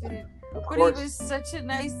arrested, Of but course. he was such a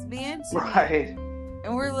nice man to me. Right.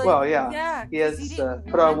 And we're like, Well, yeah. He 'cause has didn't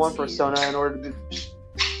put on want one you. persona in order to.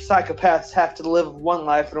 Psychopaths have to live one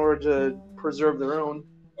life in order to preserve their own.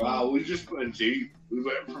 Wow, we just went deep. We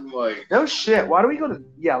went from like. No shit. Why do we go to?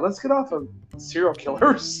 Yeah, let's get off of serial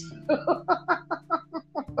killers.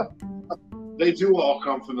 They do all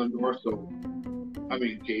come from the north, though. I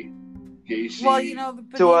mean, Gacy. Well, you know,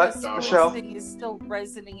 the To what, banana Michelle? split thing is still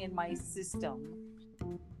resonating in my system.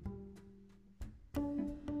 You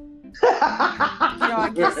know,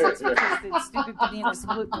 I guess it's because that stupid banana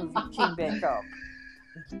split movie came back up.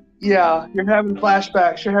 Yeah, you're having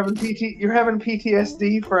flashbacks. You're having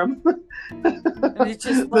PTSD from And it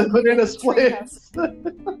just the banana treehouse. splits.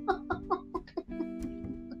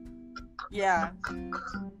 Yeah.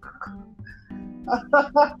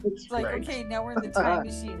 It's like, okay, now we're in the time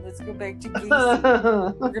machine. Let's go back to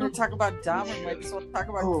Gacy. We're going to talk about Dahmer. Might as well talk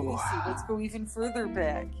about Oh. Gacy. Let's go even further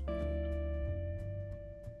back.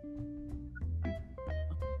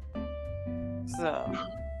 So,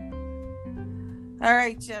 all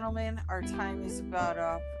right, gentlemen, our time is about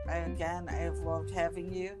up. Again, I have loved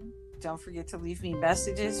having you. Don't forget to leave me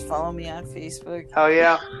messages. Follow me on Facebook. Oh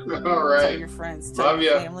yeah. All Tell right. your friends. Tell Love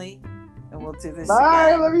your ya. family. And we'll do this Bye. I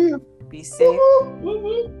again. love you. Be safe. Woo,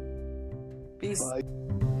 woo. Peace. Bye.